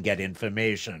you can get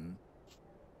information.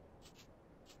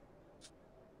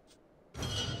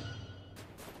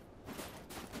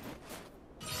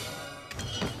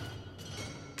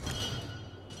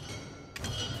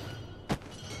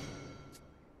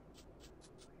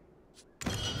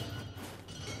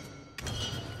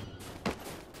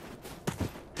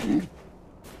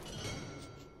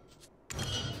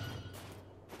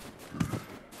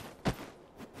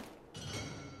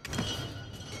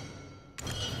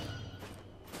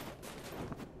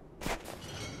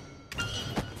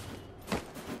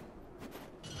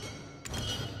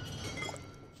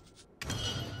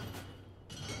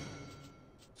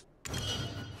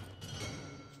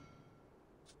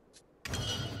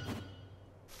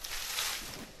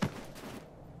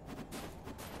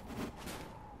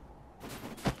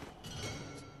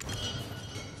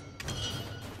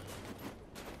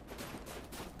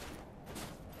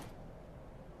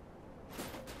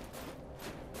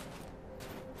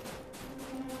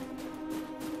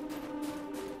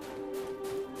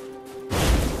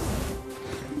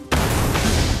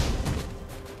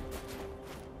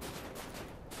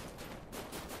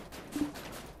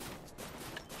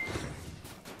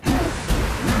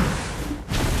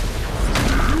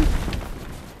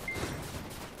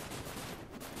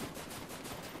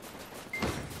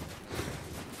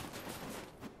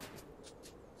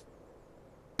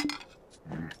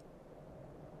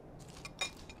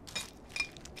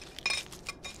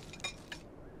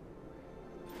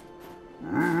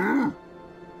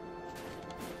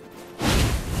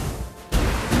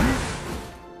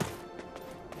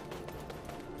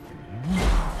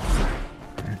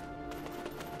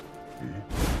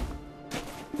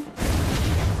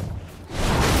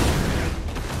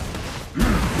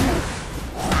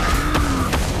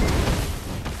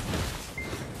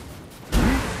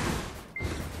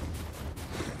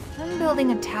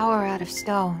 Building a tower out of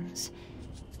stones.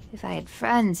 If I had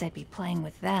friends, I'd be playing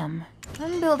with them.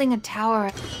 I'm building a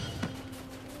tower...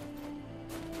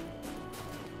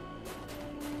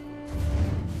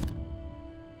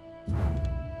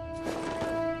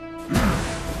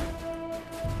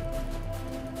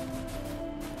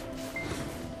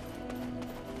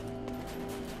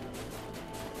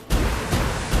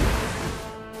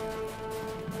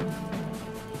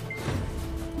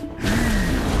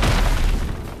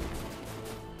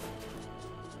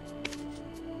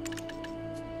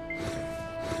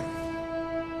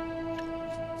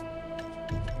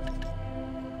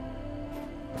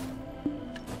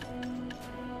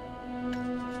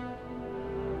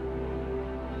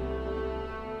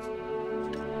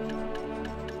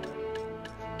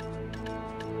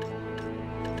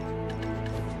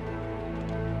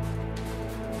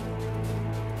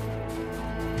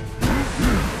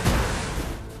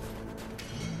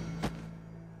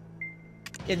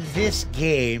 In this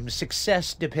game,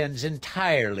 success depends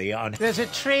entirely on... There's a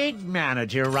trade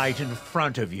manager right in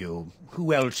front of you.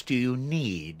 Who else do you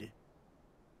need?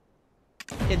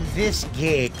 In this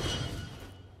game...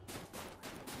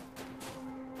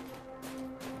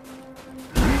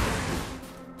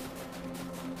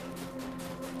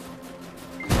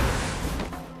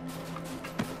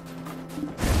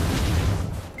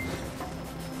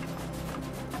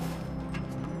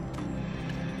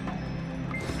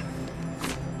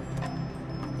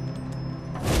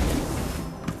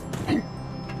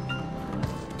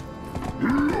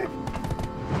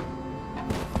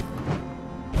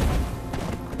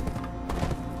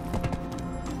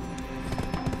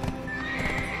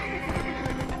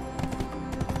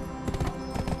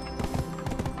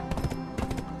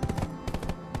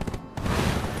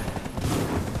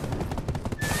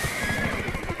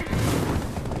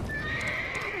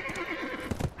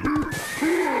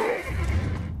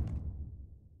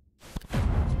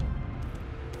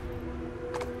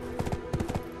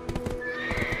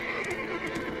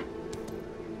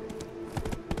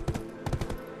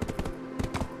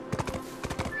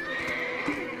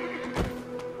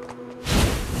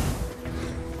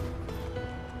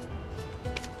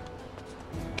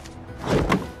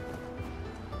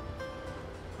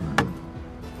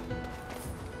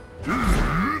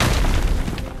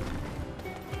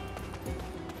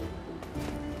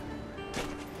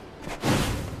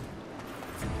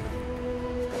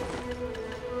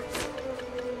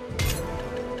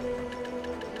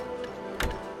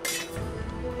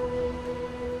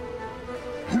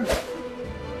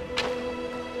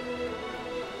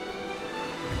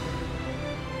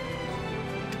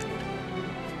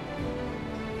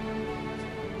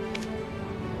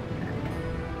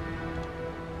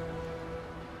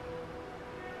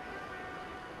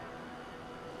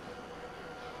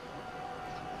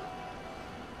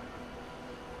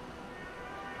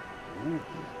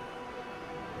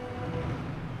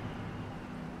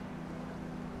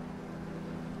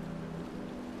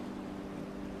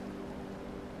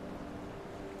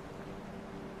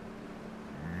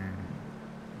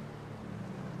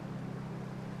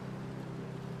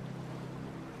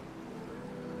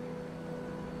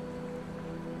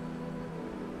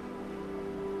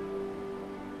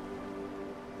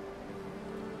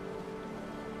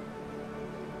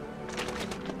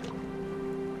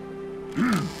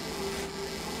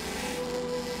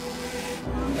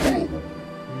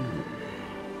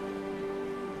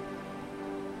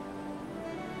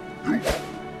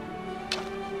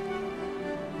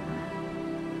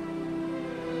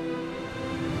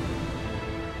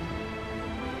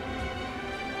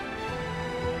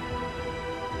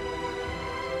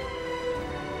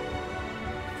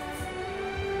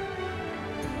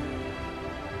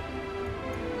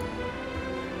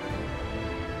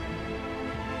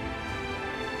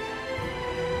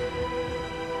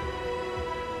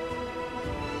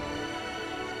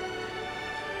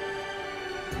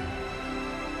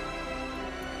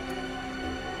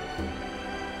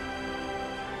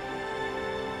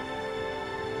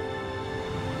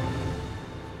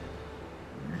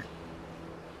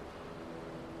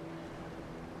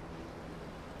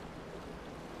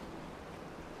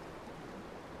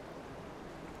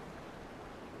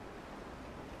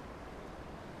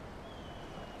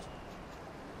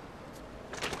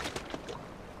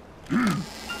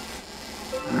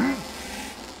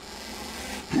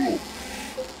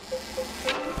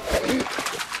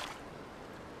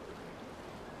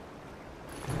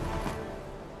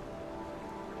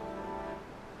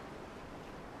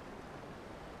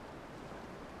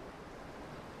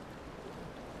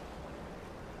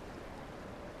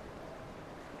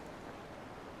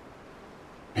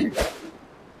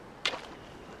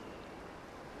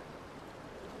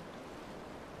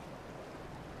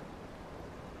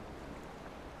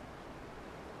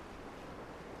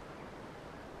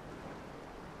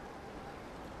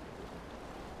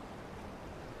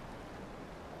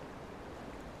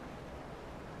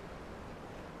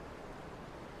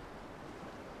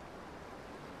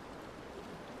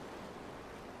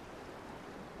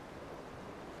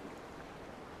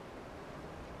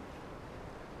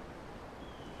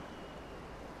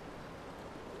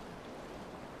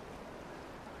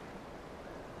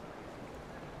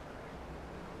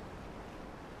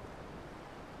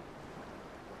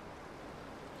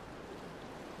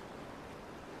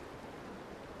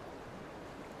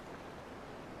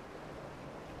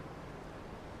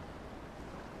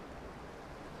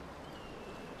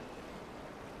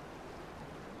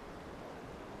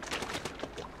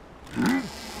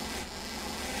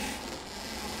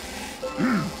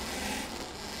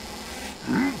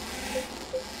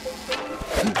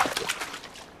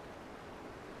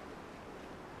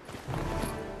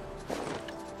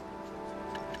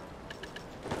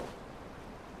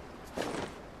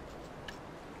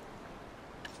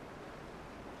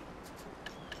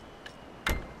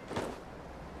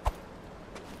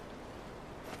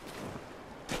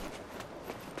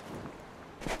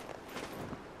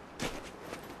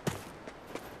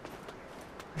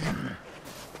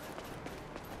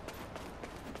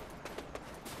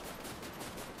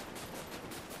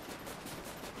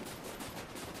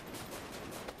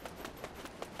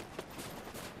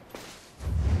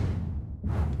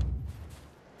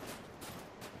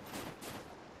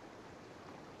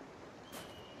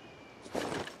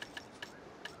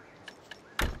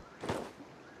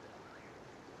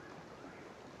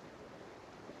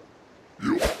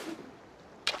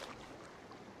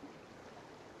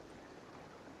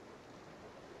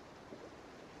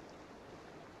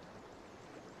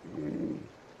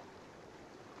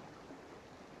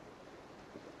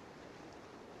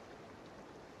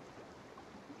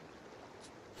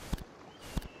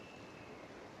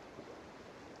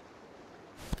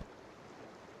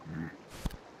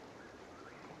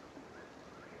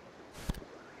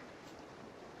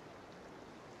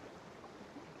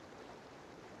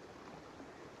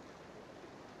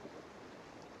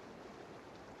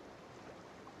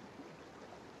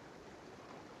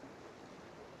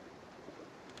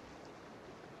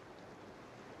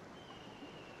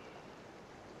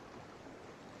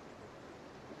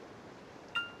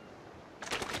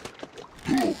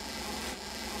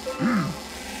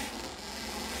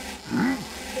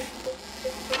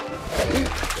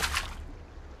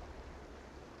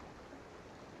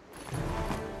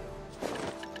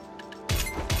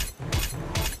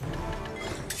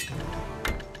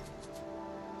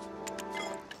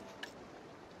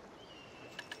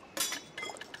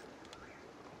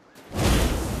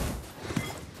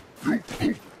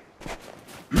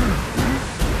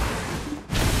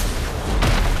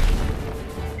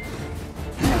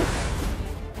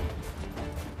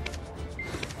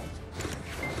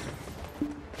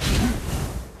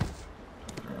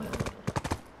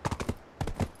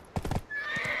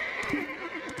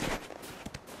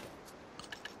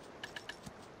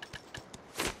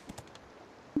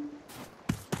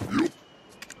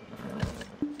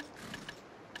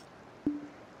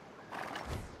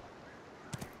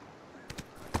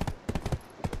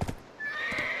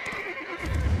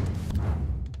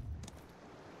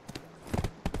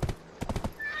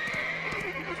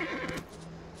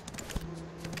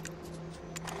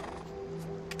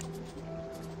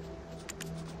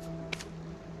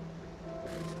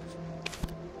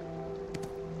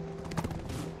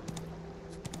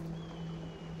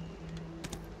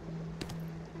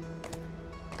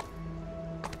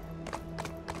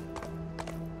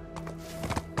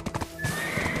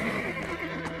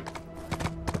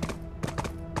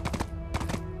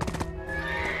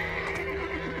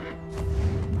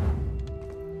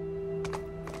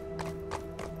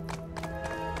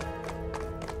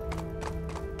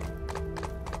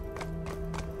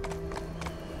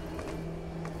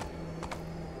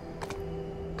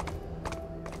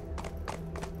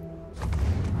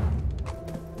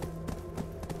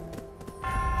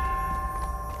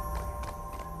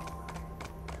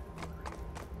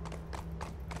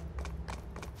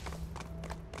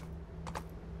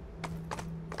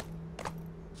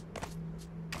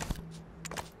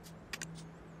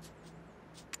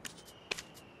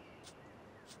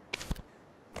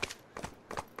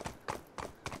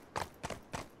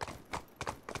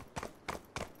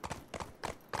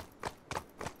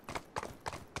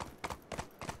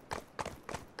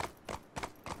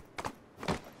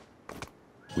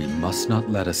 We must not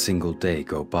let a single day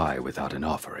go by without an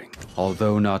offering,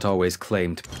 although not always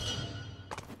claimed.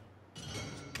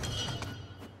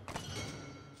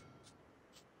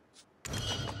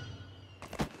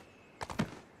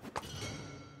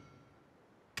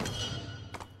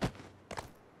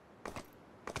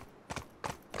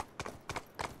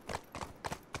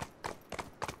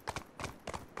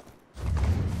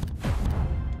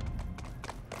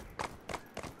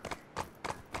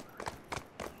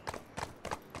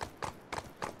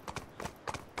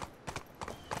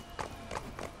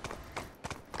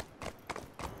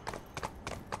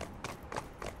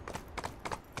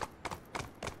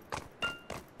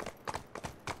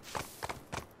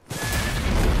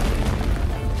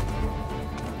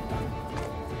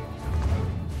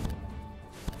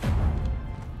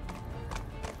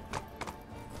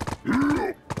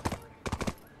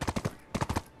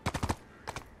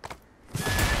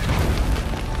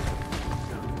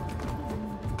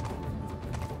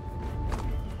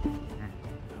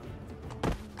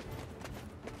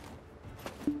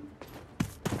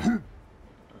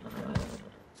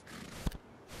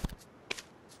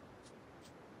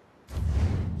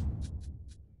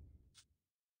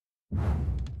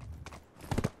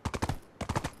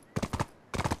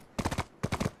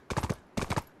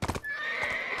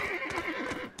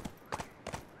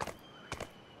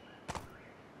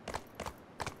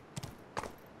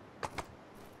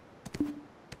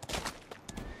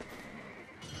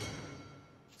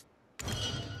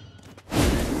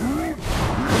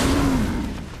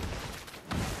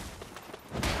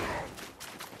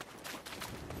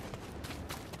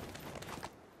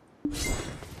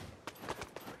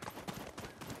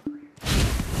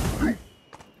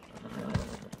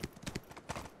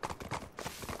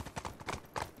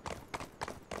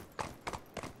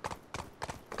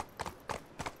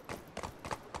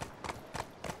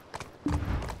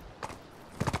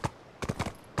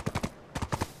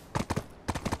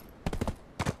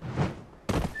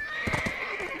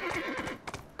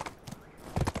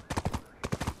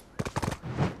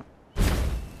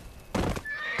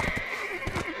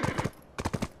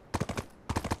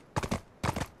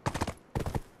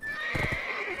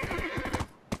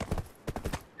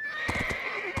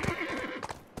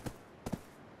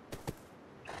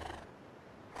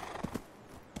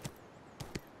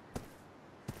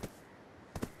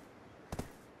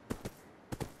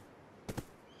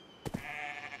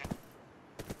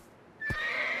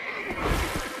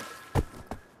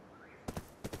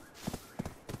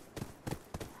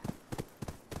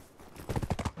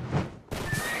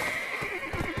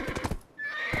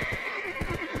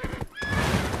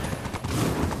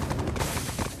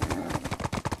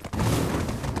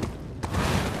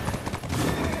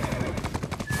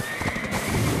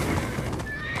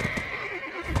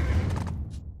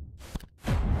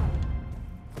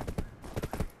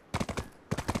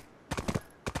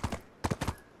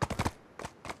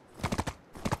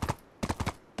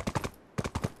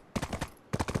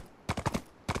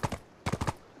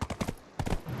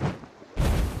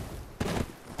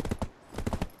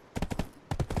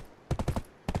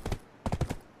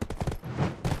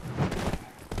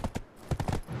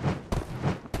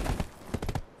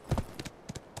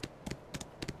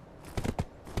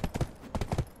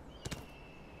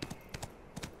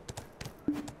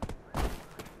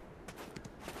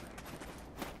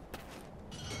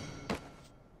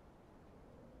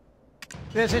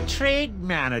 There's a trade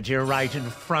manager right in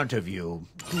front of you.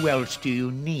 Who else do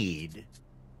you need?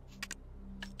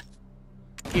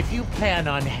 If you plan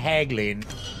on haggling...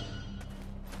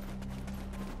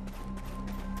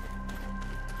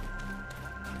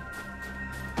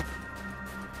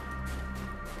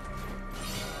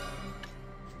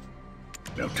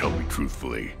 Now tell me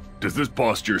truthfully, does this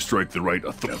posture strike the right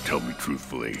Now tell me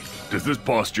truthfully, does this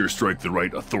posture strike the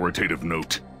right authoritative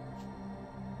note?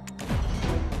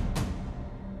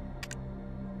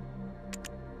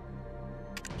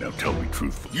 Now tell me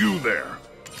truthfully. You there!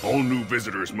 All new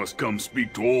visitors must come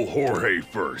speak to old Jorge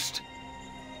first.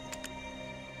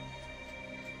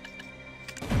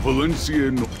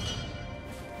 Valencia...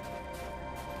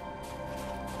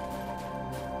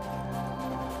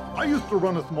 I used to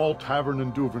run a small tavern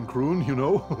in Duvenkroon, you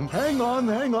know. Hang on,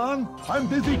 hang on. I'm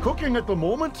busy cooking at the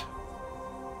moment.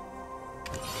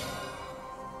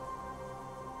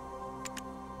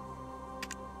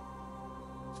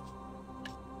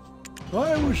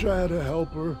 I wish I had a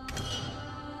helper.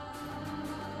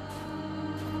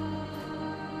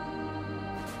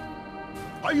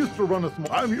 I used to run a small...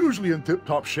 I'm usually in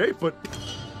tip-top shape, but...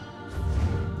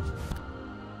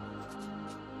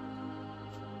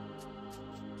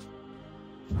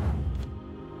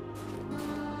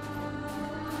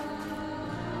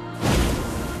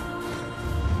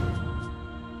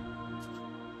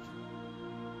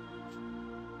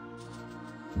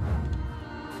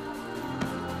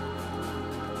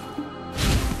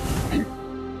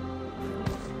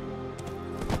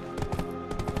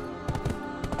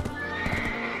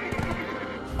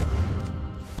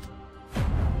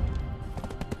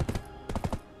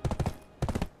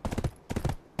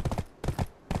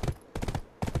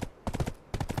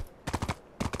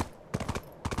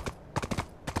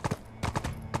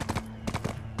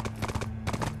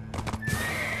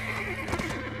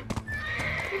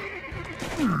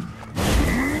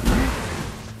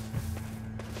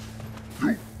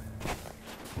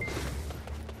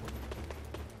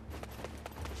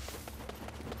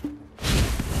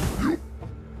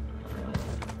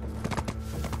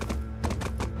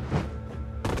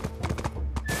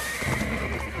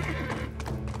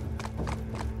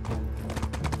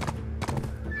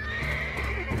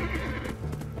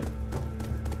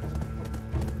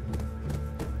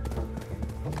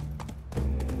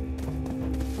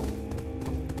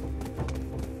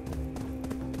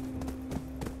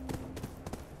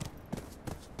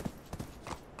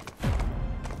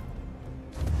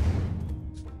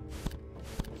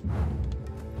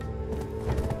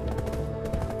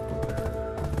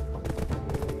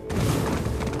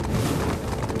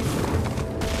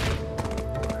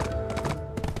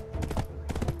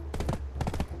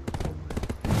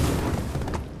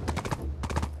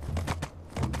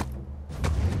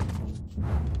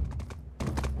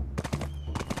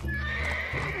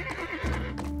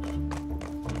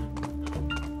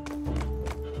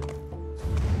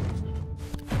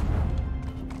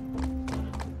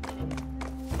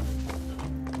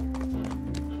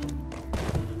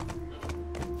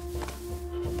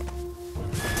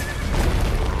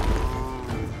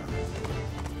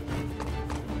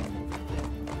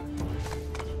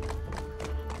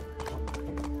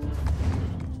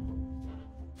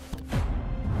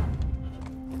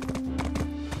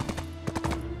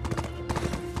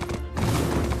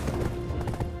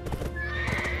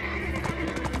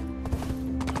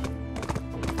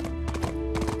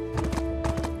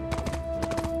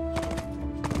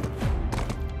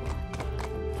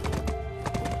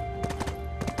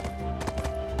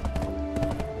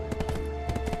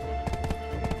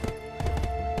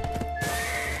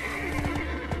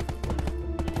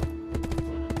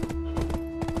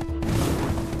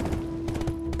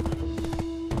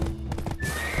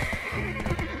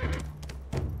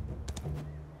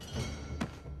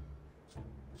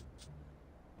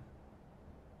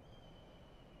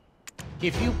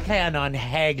 If you plan on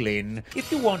haggling,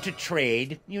 if you want to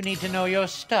trade, you need to know your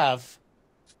stuff.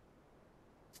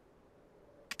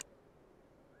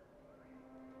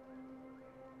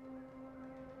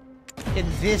 In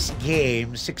this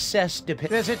game, success depends.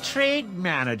 There's a trade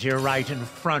manager right in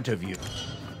front of you.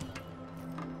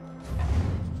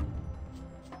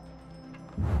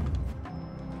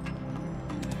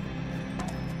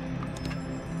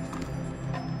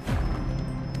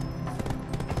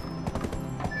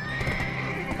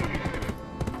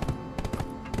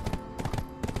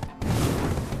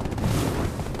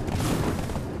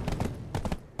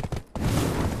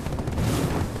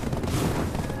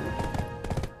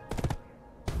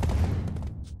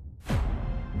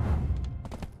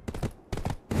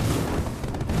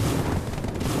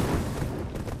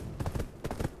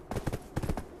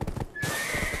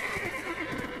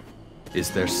 Is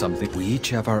there something? We each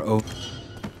have our own...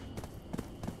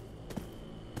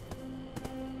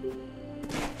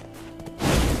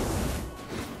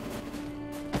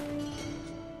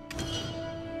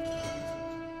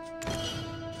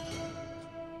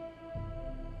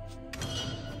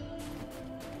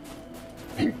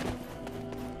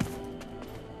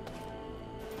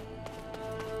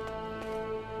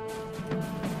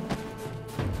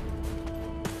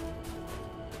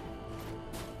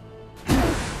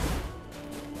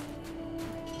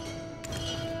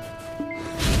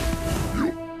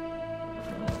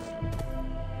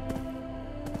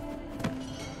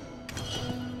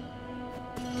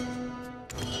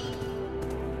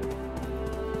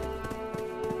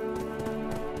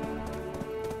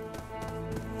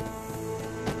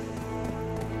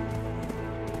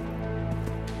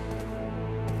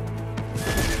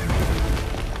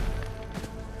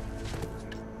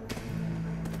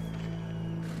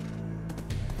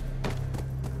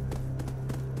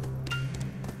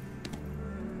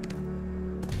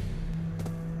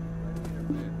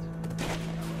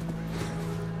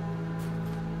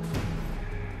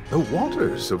 The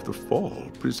waters of the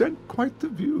fall present quite the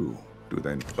view, do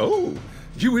they? Oh,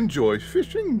 you enjoy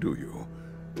fishing, do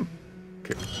you?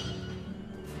 Okay.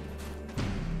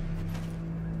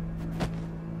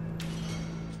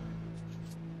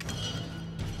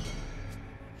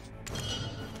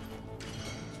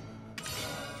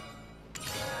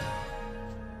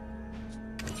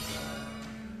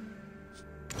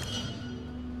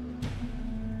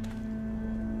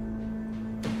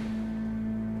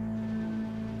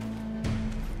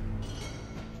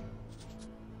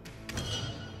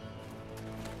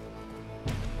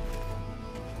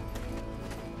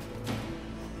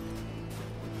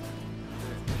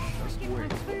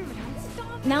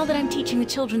 Now that I'm teaching the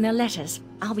children their letters,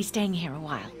 I'll be staying here a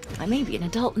while. I may be an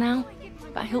adult now.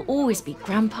 but he'll always be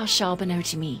Grandpa Charbonneau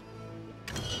to me.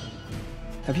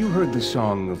 Have you heard the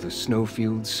song of the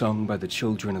snowfields sung by the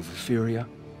children of Etheria?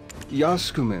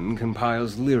 Yaskumin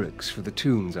compiles lyrics for the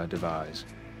tunes I devise.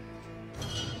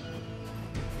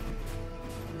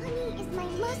 Honey is my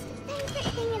most favorite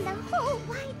thing in the whole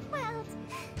wide world.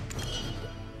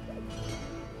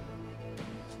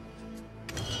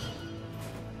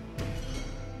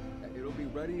 It'll be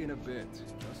ready in a bit.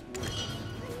 Just wait.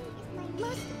 My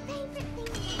most favorite thing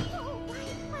in the whole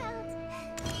wide world.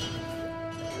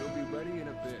 It'll be ready in a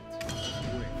bit. Just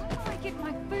wait. How do I get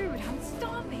my food? I'm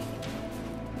starving.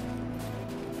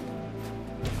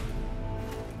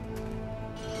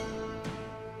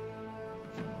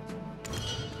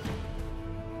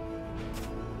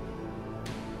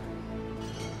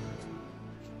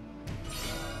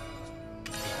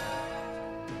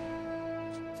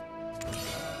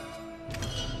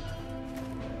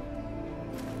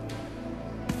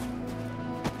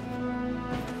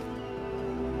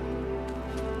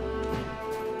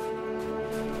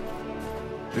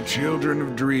 The children of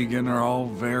Dregan are all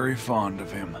very fond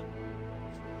of him.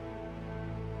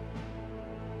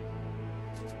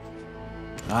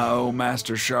 I owe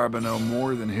Master Charbonneau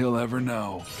more than he'll ever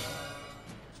know.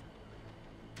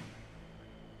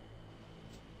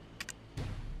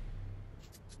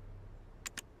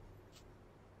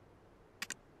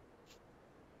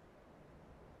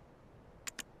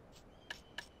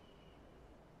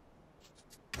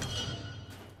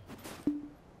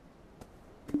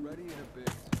 Ready in a bit.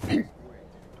 Just wait.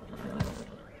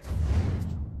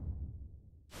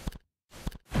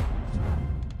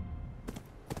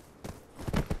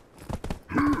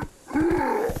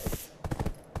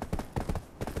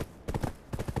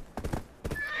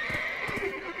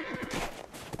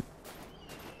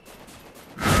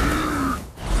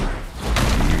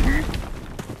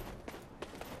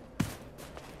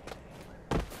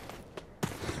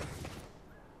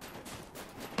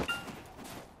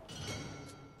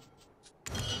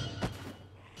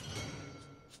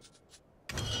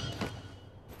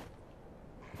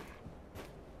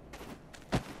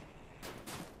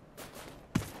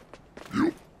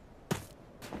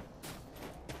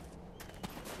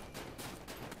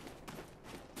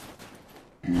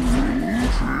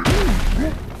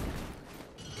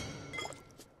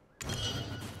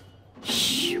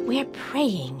 Shh, we're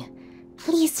praying.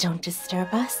 Please don't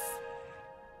disturb us.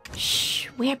 Shh,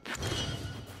 we're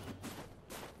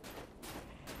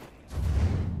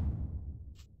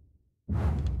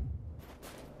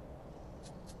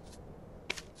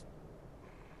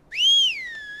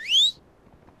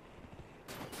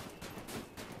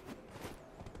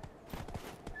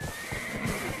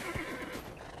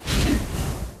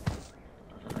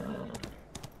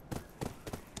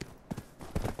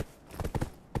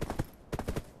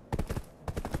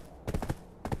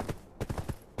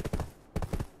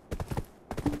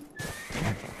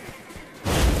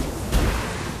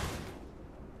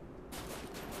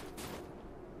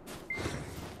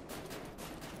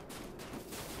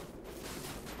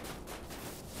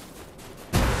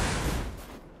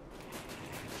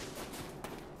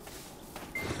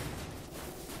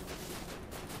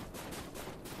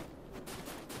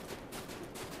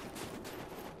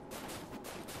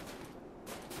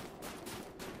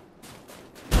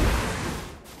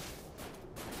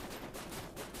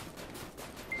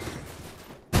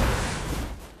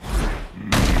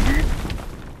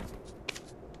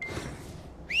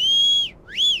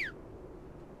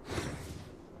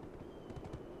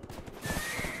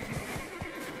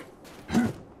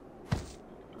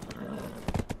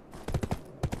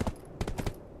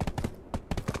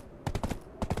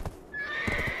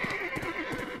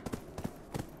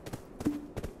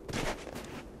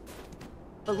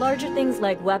But larger things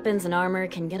like weapons and armor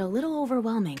can get a little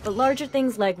overwhelming.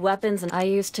 I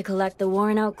used to collect the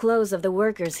worn-out clothes of the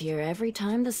workers here every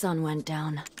time the sun went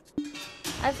down.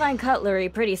 I find cutlery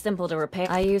pretty simple to repair.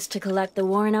 I used to collect the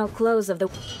worn-out clothes of the...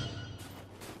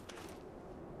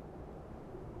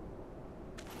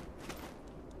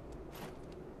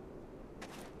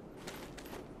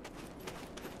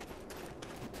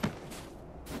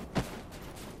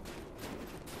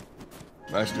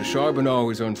 Master Charbonneau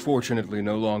is unfortunately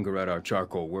no longer at our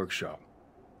charcoal workshop.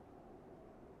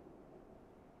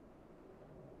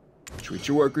 Treat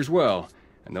your workers well,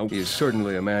 and though he is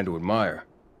certainly a man to admire,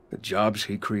 the jobs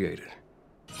he created.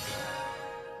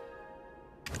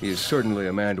 He is certainly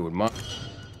a man to admire.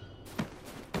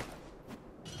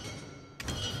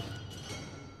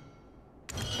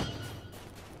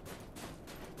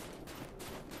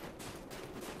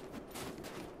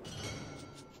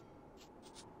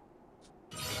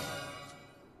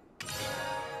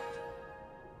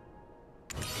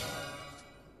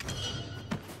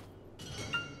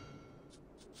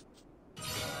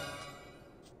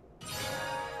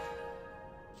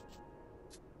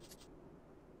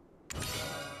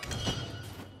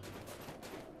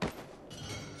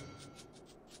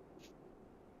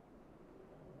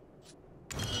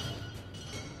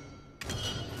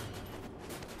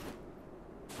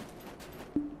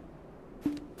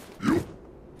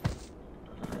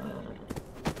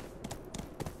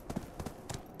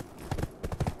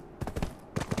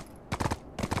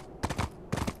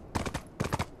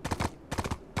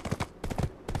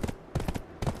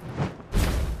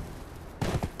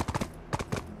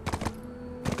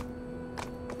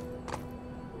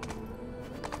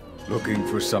 Looking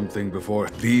for something before?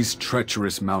 These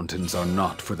treacherous mountains are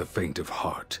not for the faint of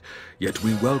heart. Yet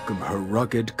we welcome her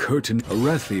rugged curtain.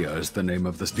 Arethia is the name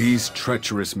of these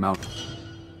treacherous mountains.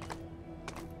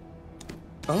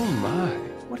 Oh my,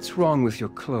 what's wrong with your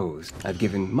clothes? I've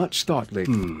given much thought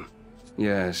lately.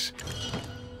 Yes.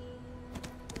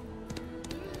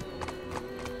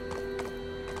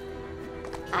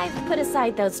 I've put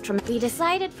aside those we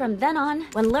decided from then on,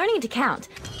 when learning to count.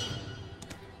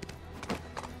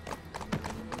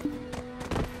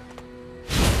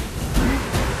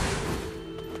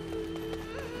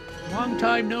 Long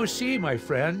time no see, my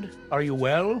friend. Are you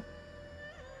well?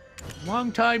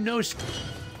 Long time no see.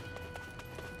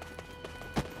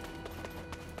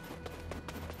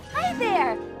 Hi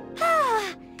there!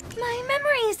 Ah, my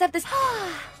memories of this.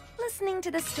 Listening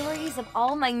to the stories of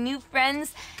all my new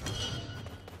friends.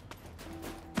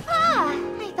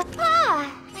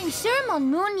 I'm sure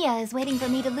Monmunya is waiting for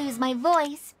me to lose my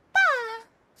voice.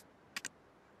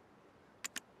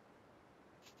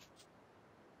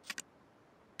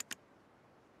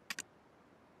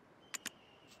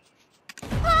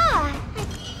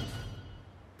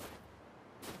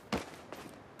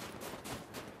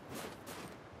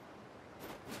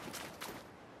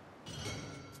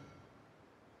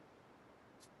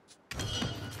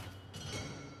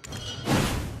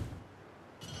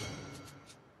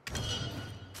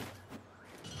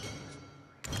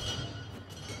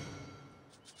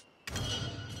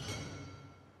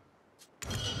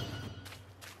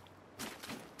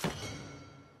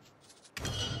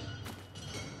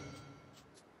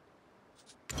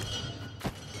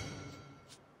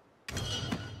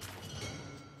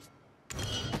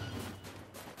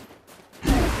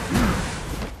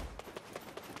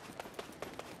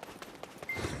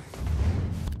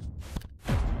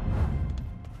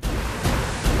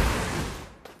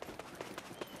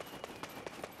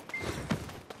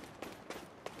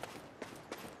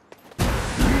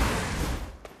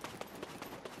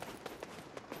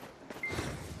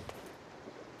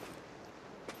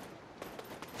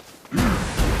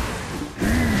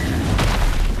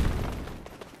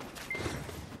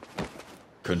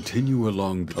 Continue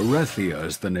along. Arethia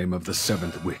is the name of the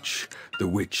seventh witch, the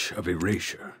Witch of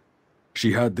Erasure.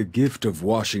 She had the gift of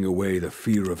washing away the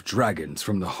fear of dragons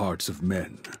from the hearts of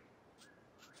men.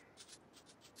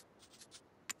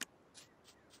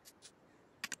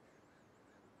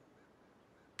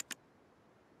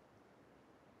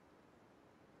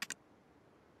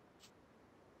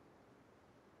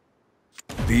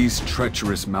 These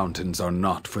treacherous mountains are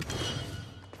not for...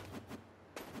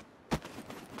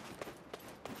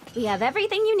 We have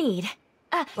everything you need.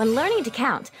 When learning to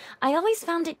count, I always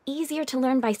found it easier to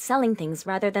learn by selling things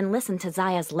rather than listen to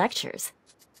Zaya's lectures.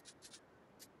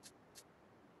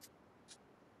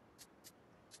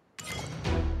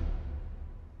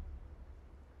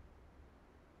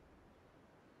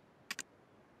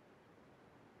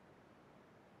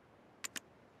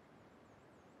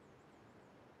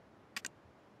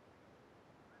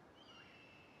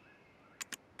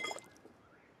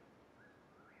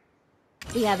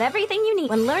 We have everything you need.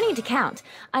 When learning to count,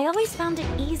 I always found it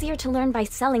easier to learn by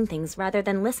selling things rather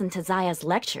than listen to Zaya's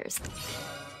lectures.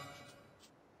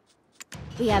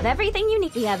 We have everything you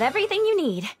need. We have everything you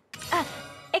need.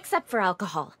 Except for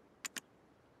alcohol.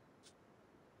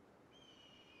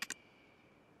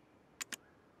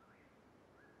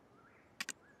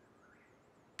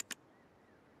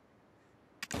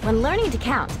 When learning to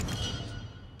count,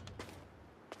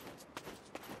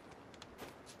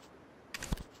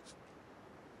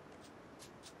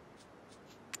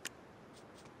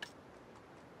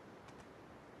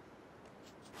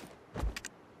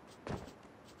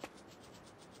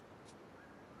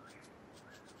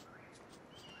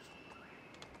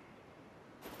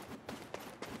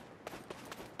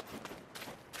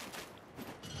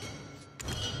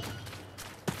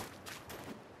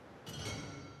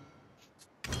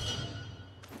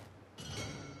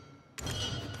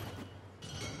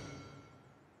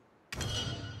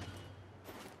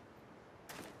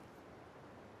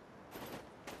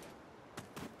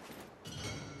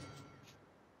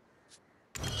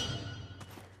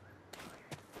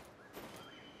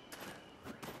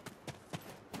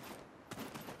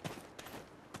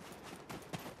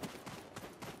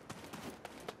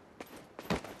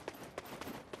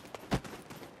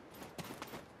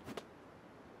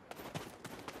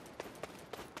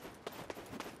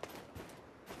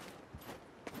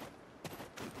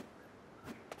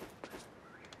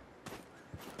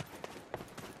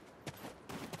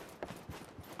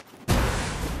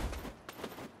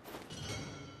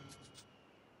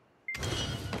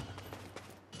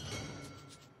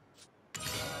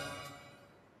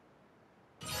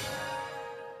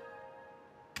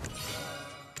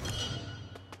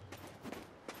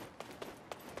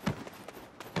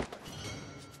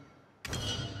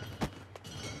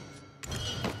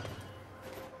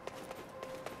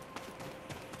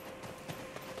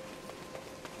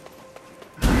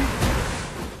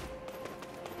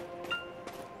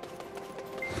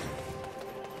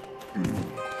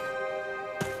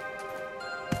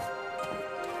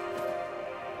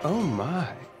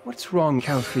 my. What's wrong,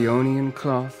 Calpheonian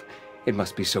cloth? It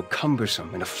must be so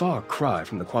cumbersome and a far cry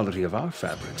from the quality of our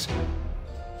fabrics.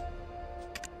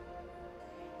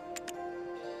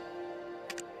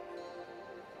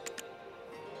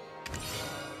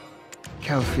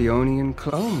 Calpheonian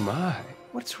cloth? Oh my.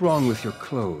 What's wrong with your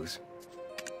clothes?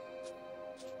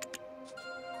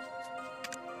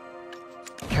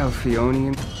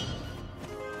 Calpheonian...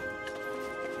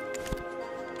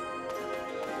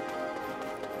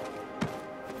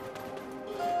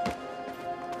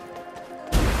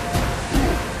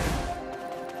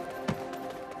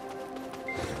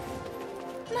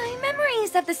 My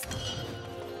memories of this...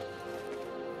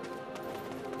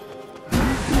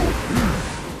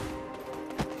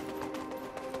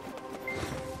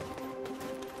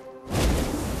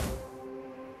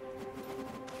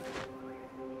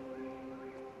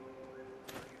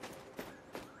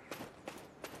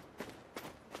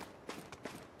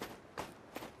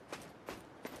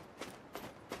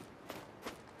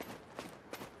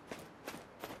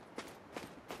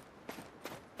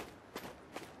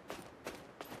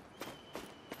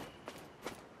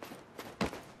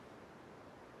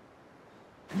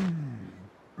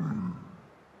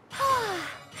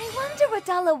 I wonder what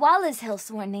Dalawalla's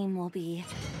Hillsworn name will be.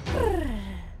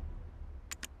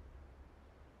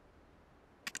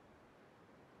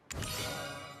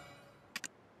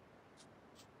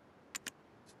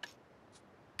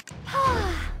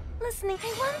 Listening,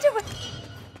 I wonder what...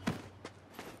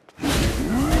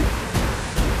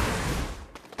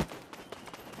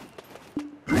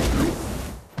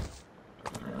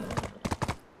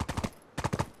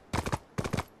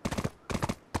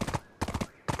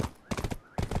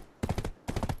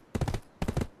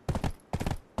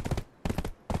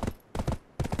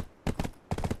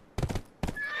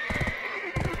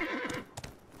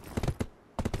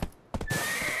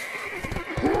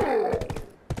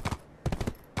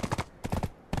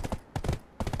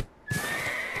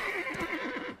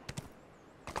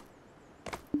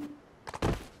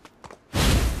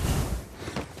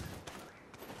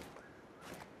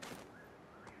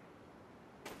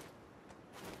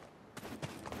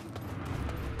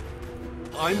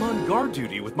 I'm on guard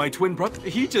duty with my twin brother.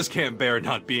 He just can't bear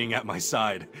not being at my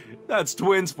side. That's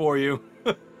twins for you.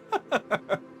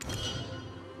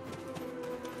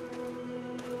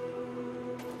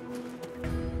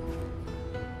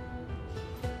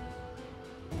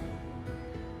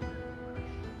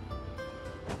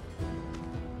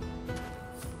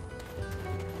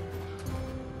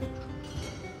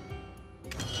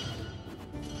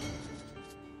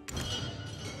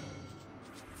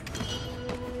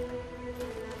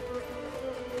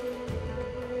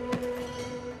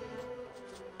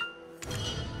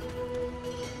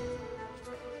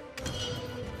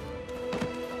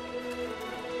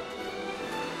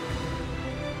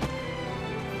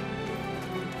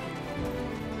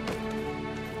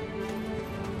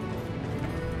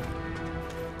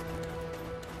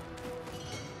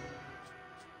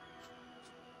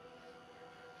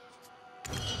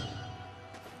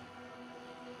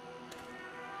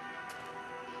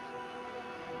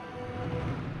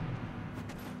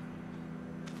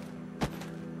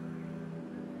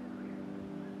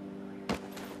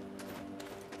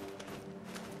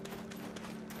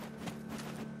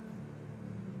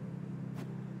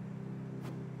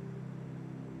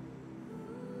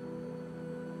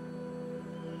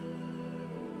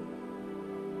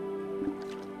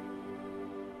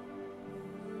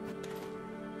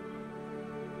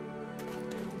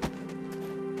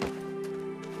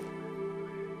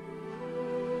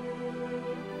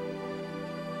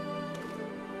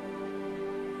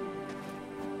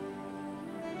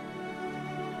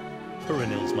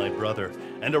 Purinil's my brother,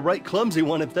 and a right clumsy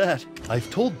one at that. I've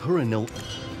told Purinil...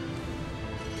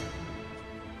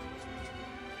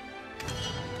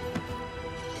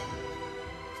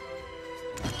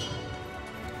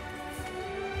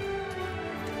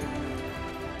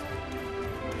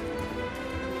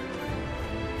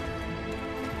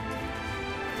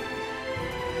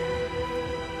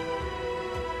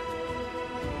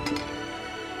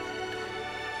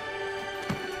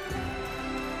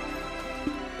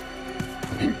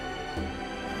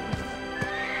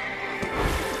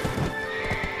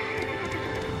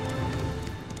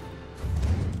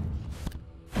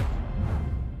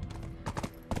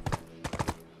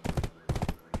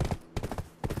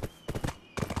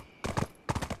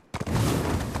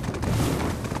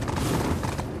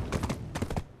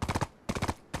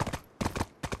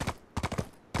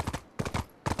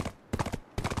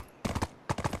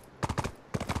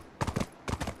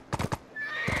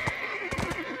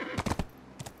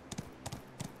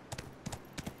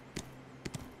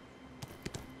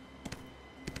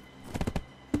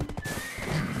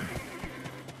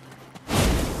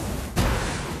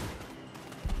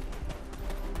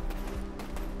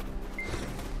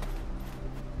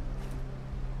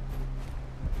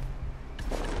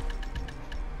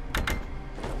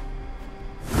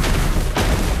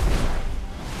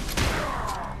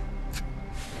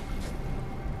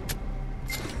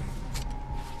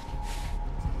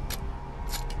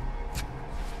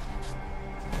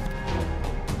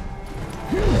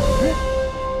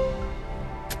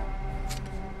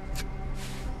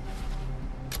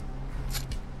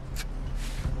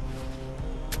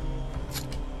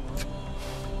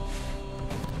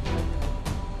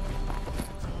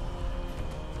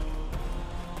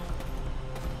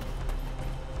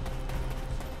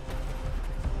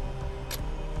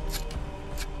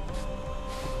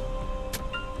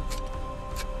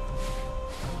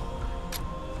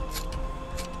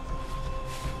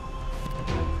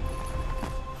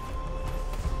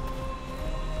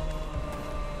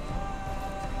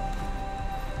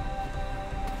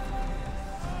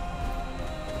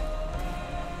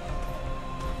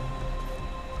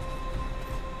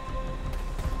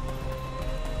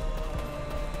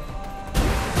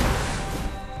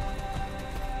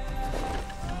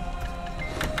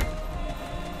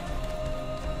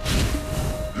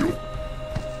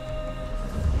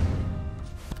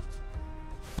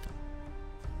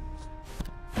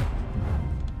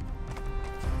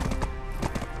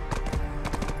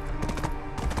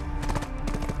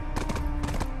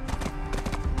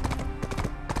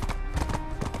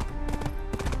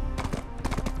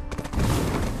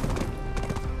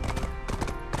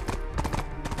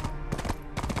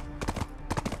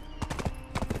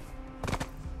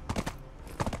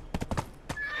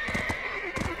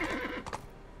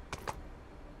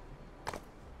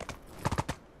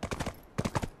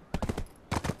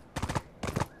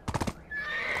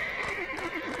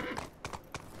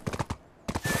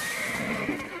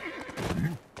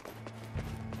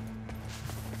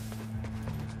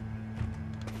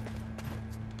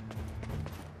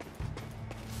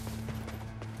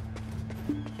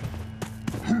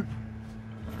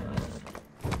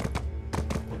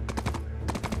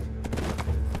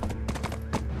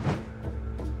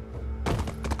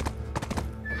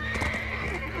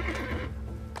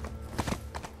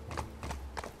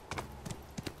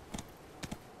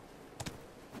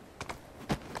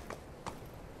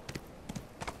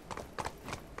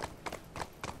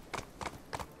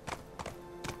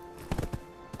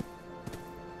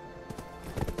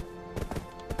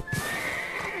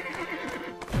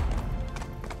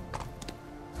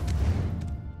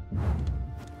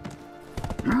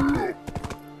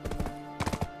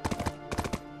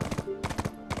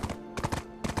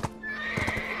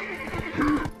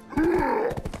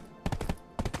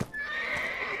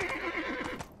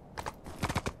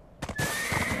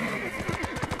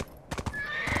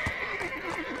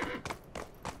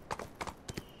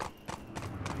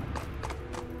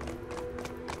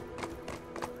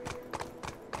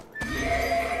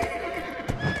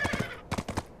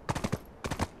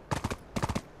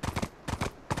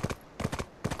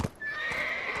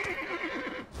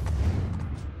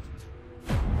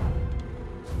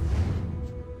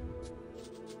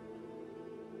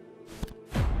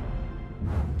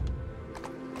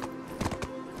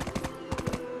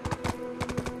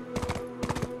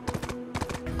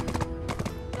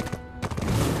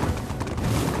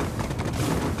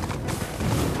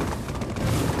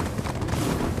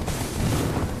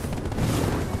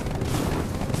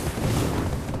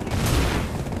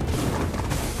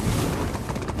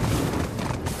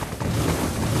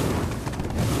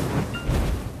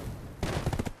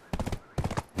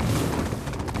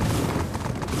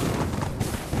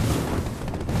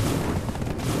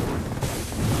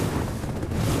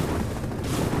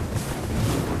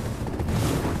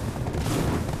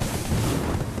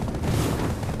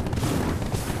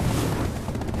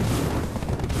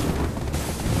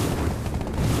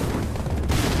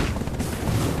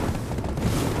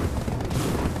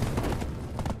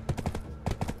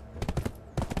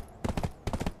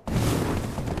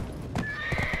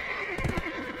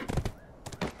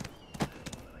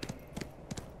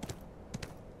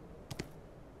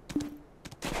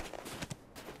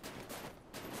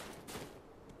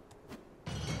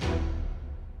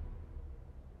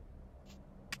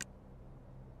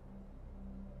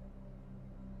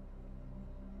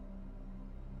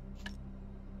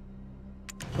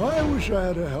 I wish I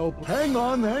had a helper. Hang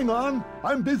on, hang on.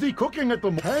 I'm busy cooking at the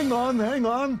moment. Hang on, hang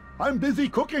on. I'm busy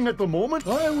cooking at the moment.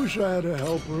 I wish I had a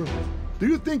helper. Do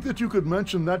you think that you could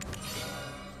mention that?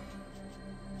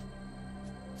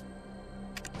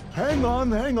 Hang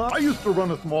on, hang on. I used to run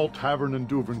a small tavern in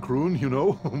Duvenkroon, you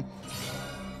know.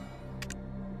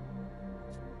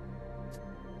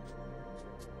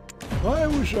 I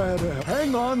wish I had a...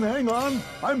 Hang on, hang on.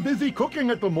 I'm busy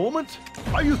cooking at the moment.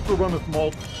 I used to run a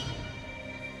small...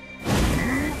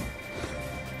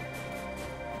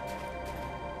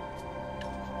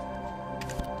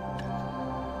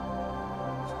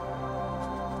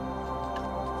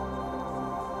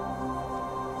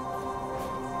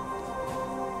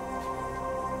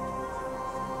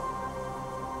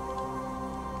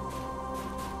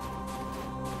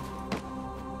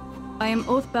 I am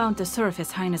oath-bound to serve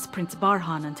His Highness Prince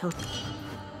Barhan until...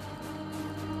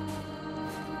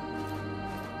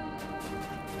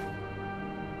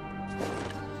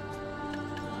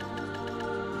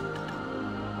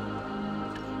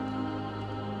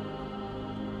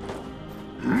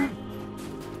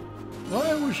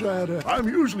 I wish I had a... I'm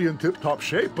usually in tip-top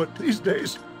shape, but these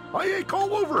days, I ache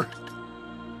all over.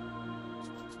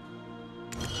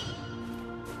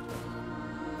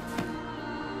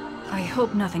 I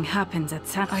hope nothing happens at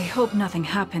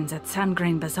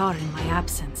Sandgrain Bazaar in my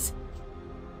absence.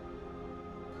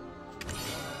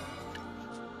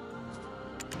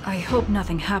 I hope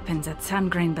nothing happens at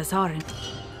Sandgrain Bazaar in...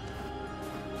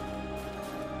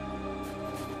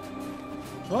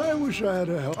 I wish I had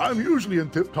a help. I'm usually in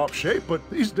tip-top shape, but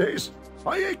these days,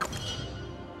 I ache.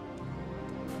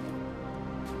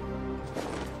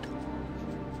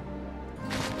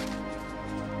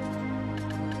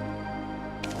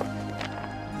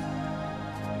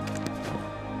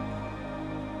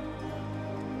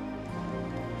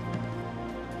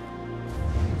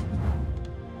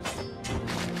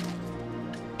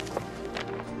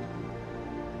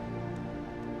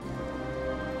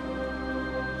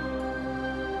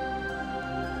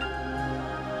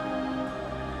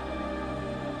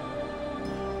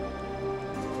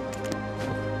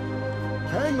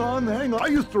 Hang on. I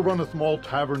used to run a small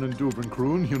tavern in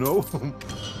Duvenkroon, you know.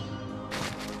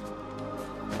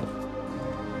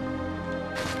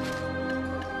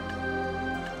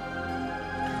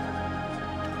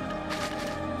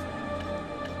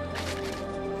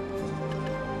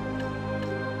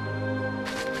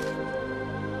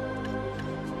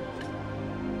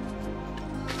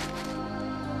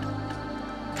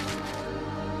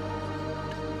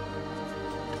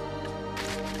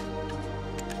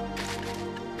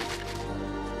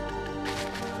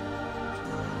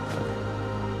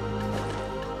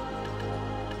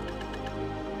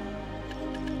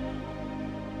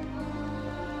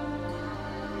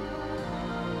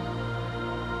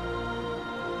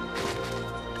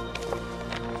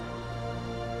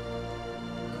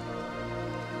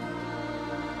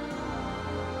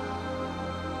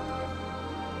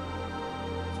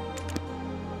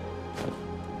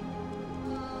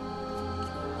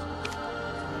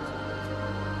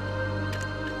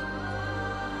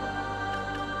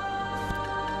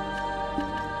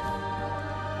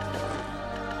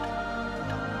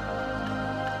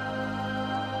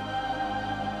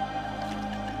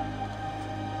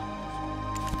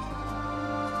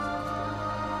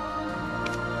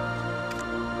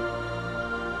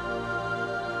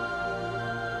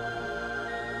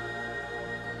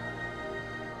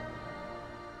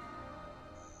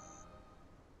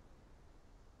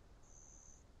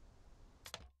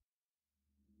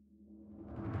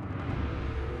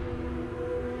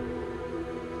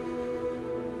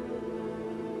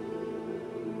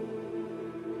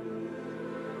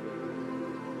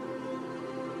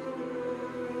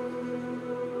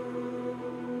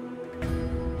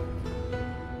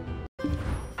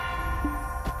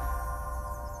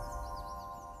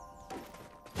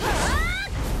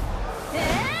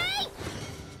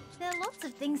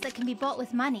 things that can be bought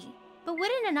with money. But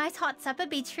wouldn't a nice hot supper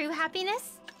be true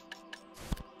happiness?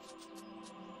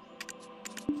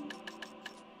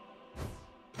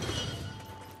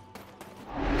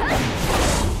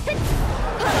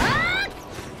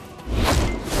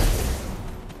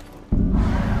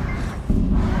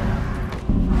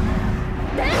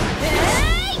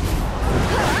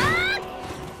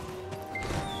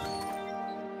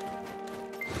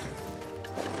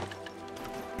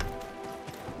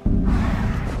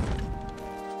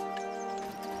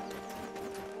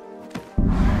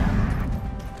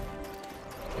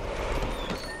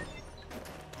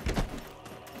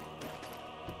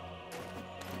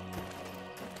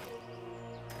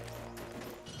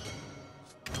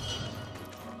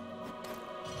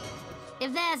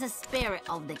 If there's a spirit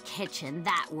of the kitchen,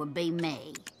 that would be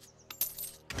me.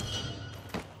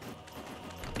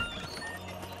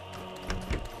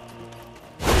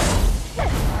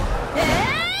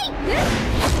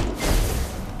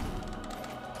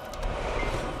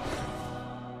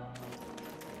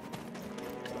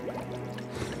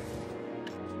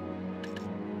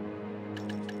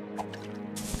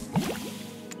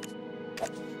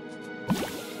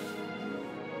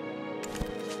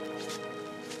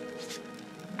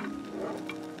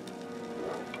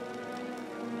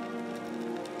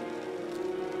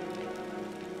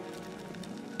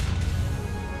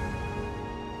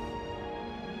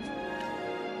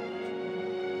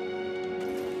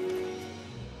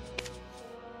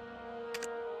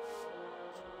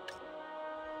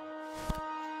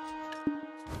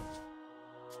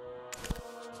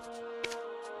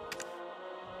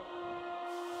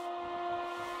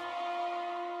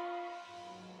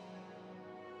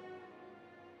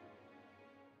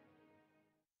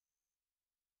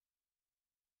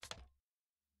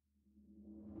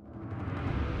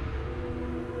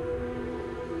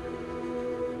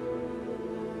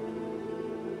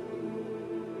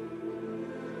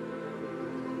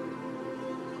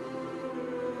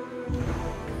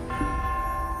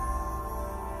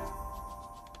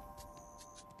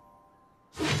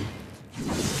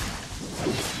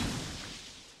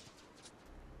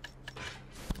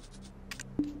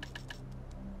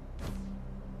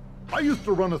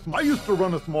 I used to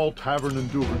run a small tavern in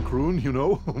Duvenkroon, you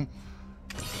know.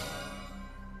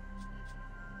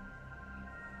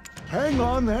 Hang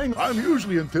on. I'm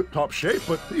usually in tip-top shape,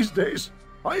 but these days,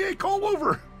 I ache all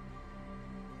over.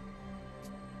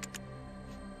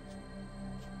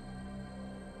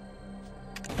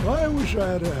 I wish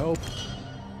I had a help.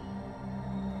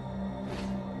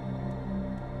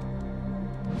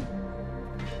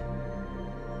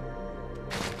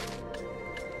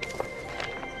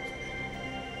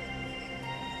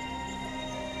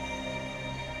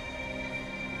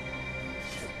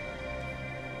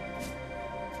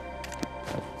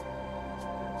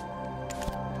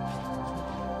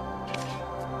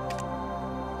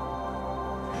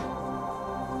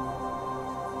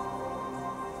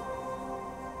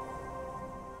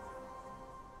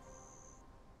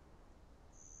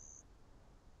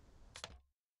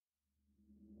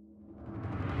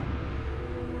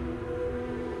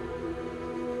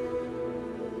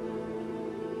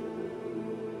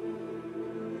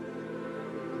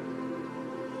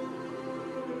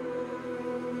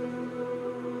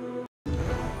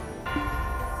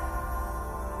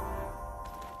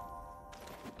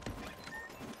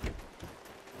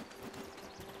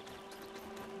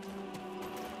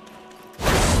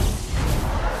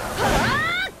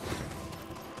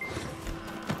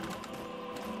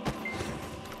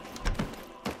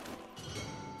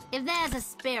 If there's a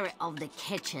spirit of the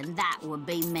kitchen, that would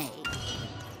be me.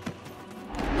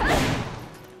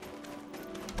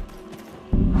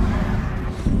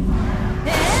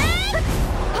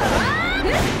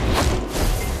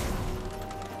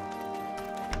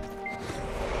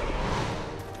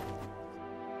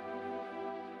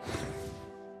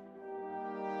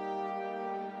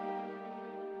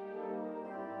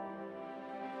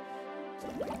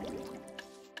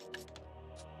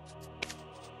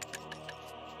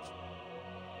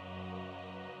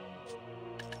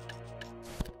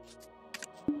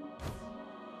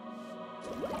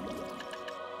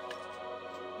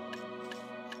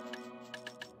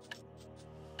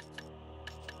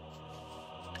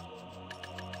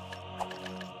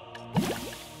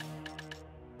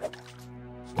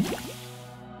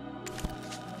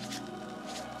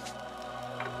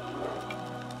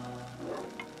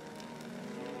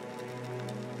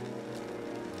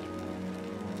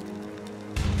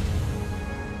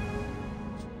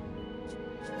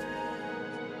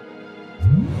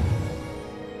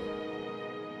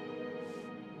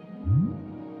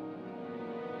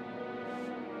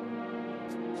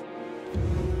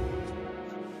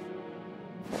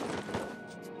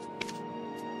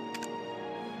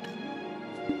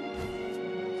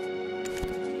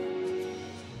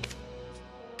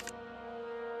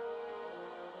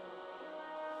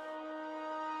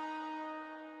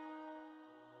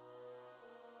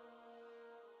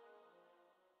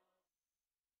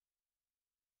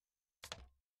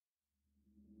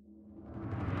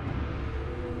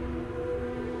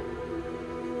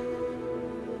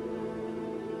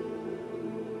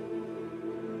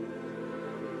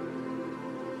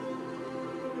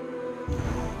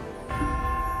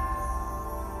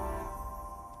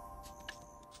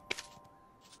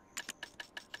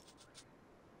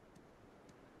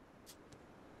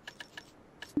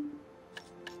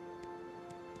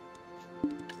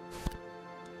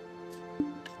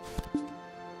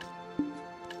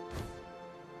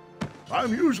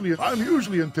 I'm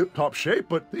usually in tip-top shape,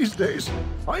 but these days,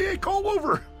 I ache all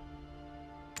over.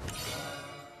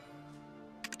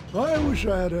 I wish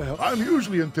I had a help. I'm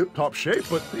usually in tip-top shape,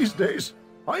 but these days,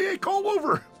 I ache all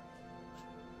over.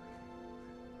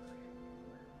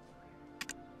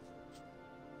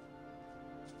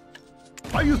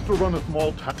 I used to run a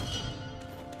small town.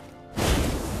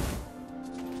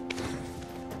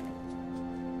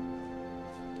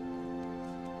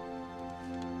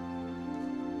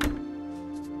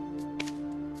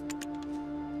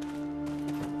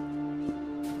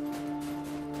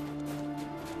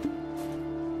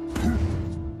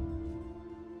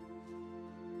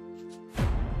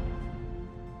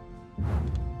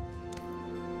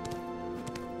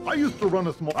 I used to run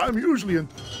a small. I'm usually in.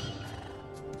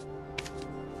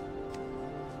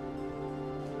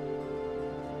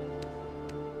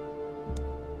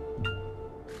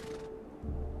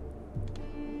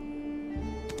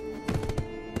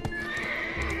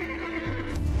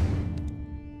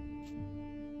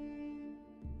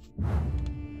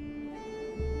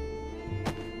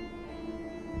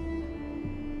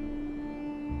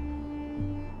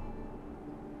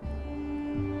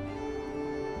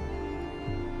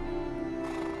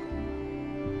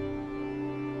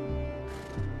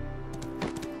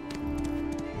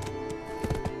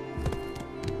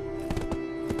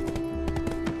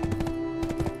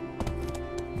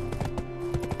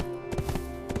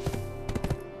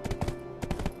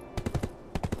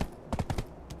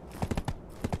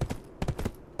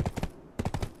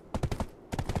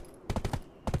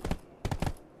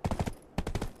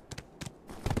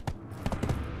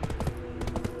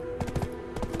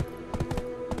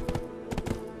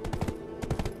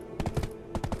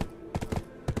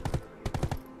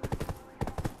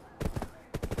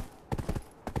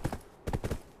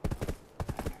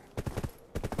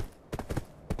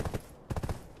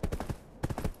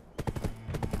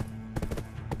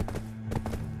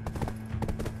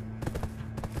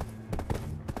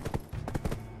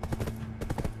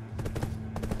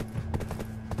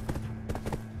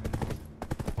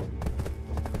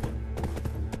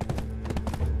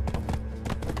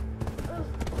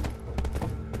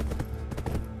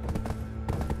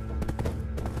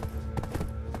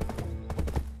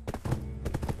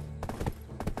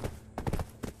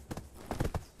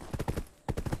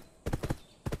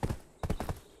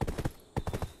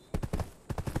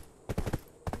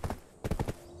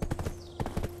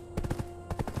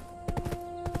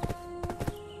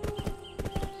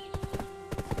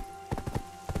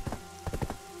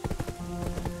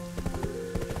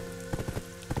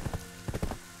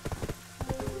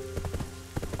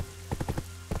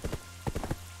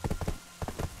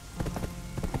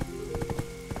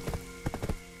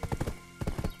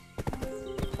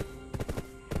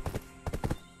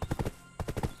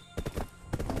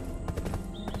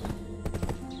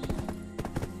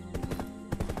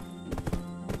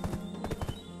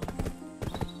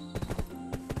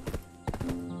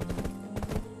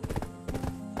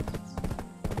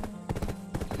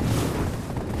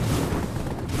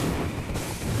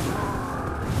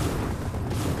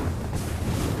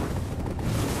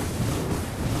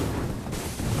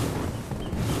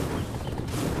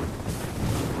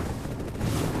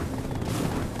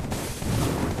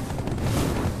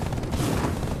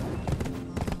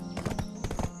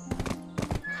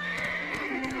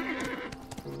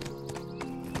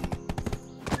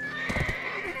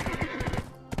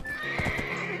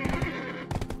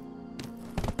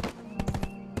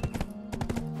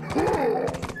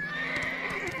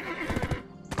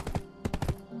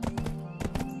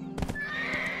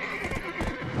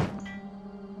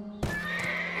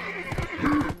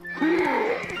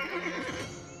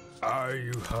 Are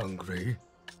you hungry?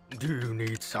 Do you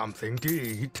need something to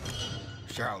eat?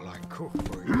 Shall I cook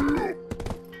for you?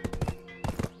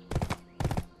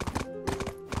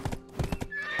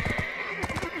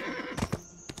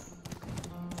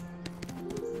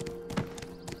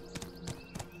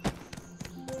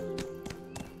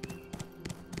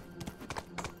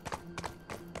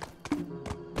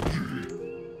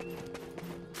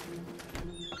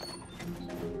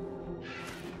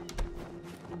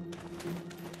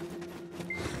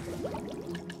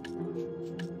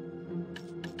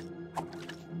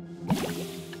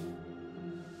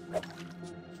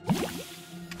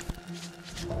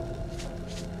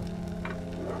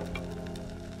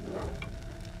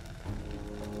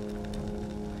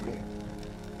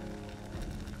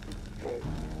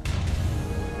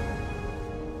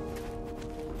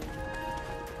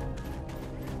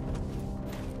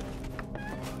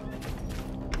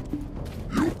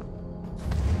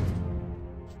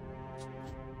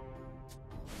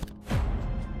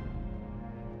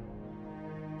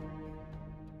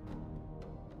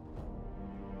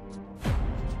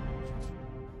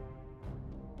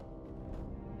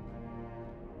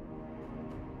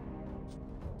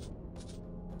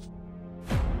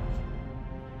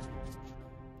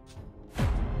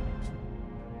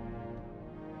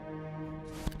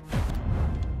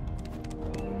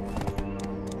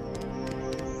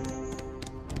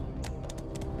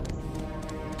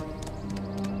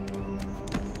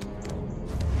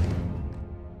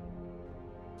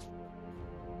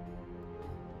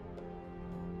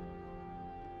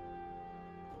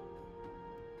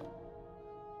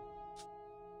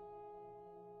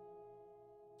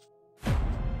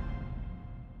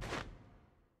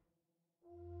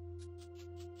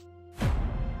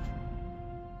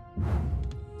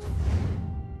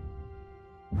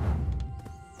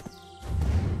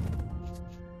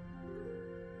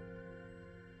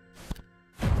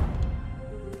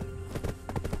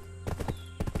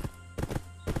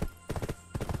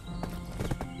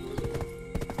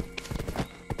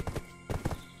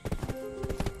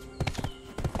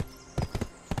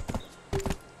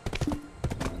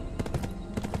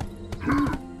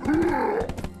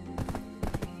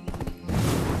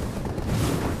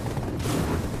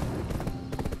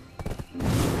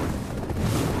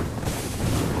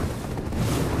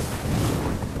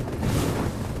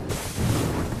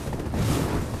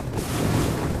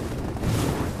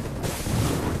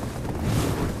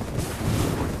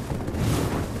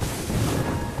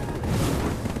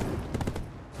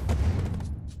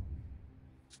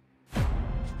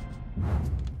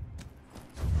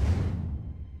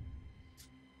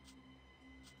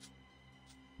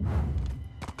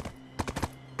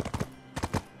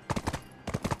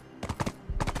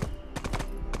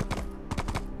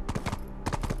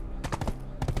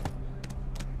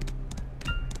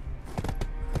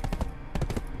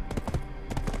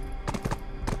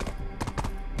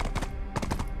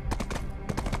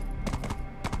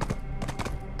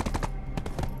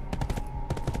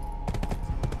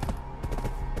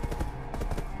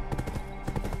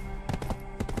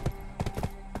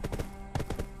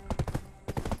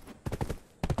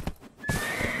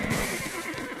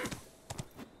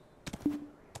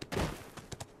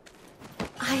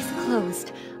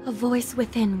 Closed, a voice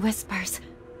within whispers,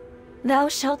 "Thou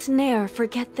shalt ne'er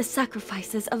forget the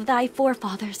sacrifices of thy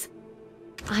forefathers."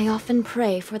 I often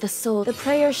pray for the soul. The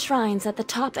prayer shrines at the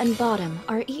top and bottom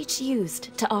are each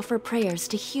used to offer prayers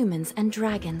to humans and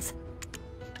dragons.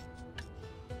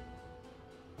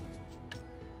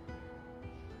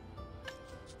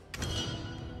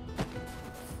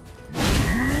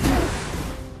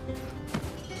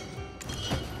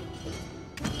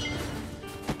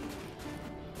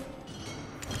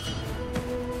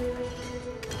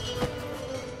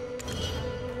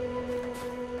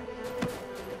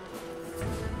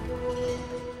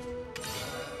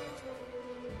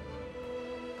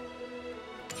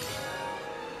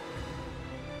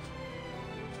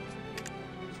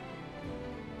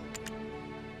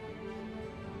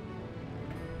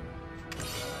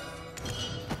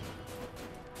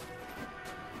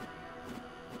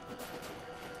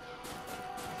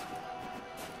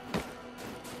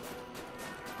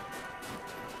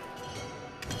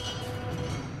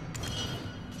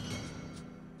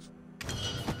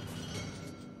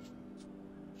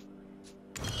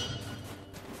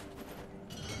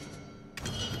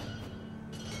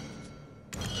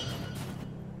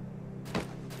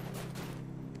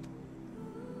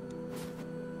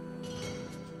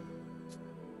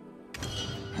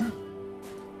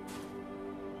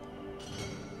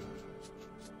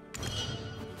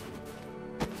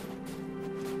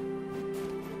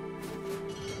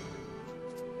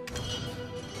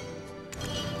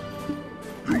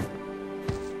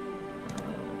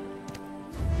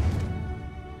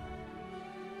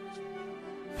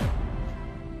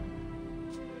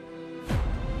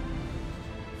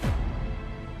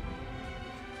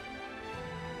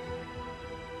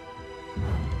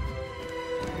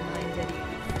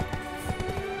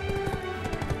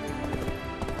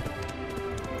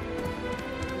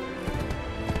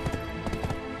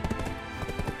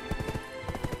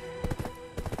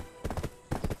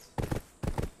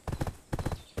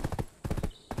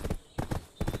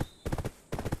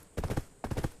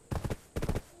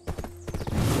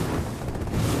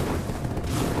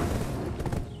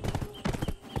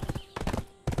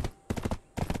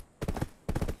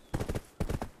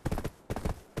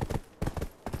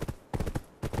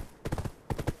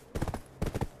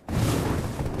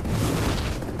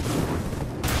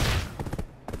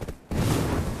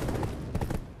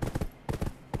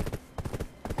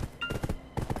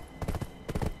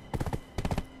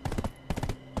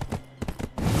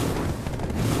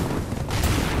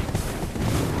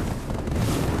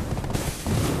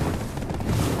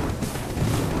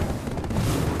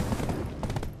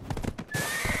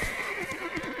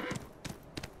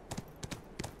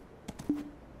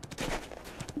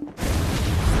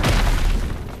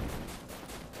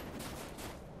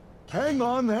 Hang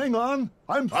on, hang on.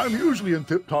 I'm usually in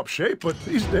tip-top shape, but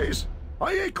these days,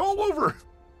 I ache all over.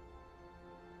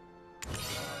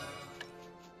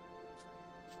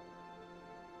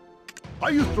 I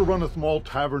used to run a small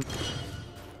tavern.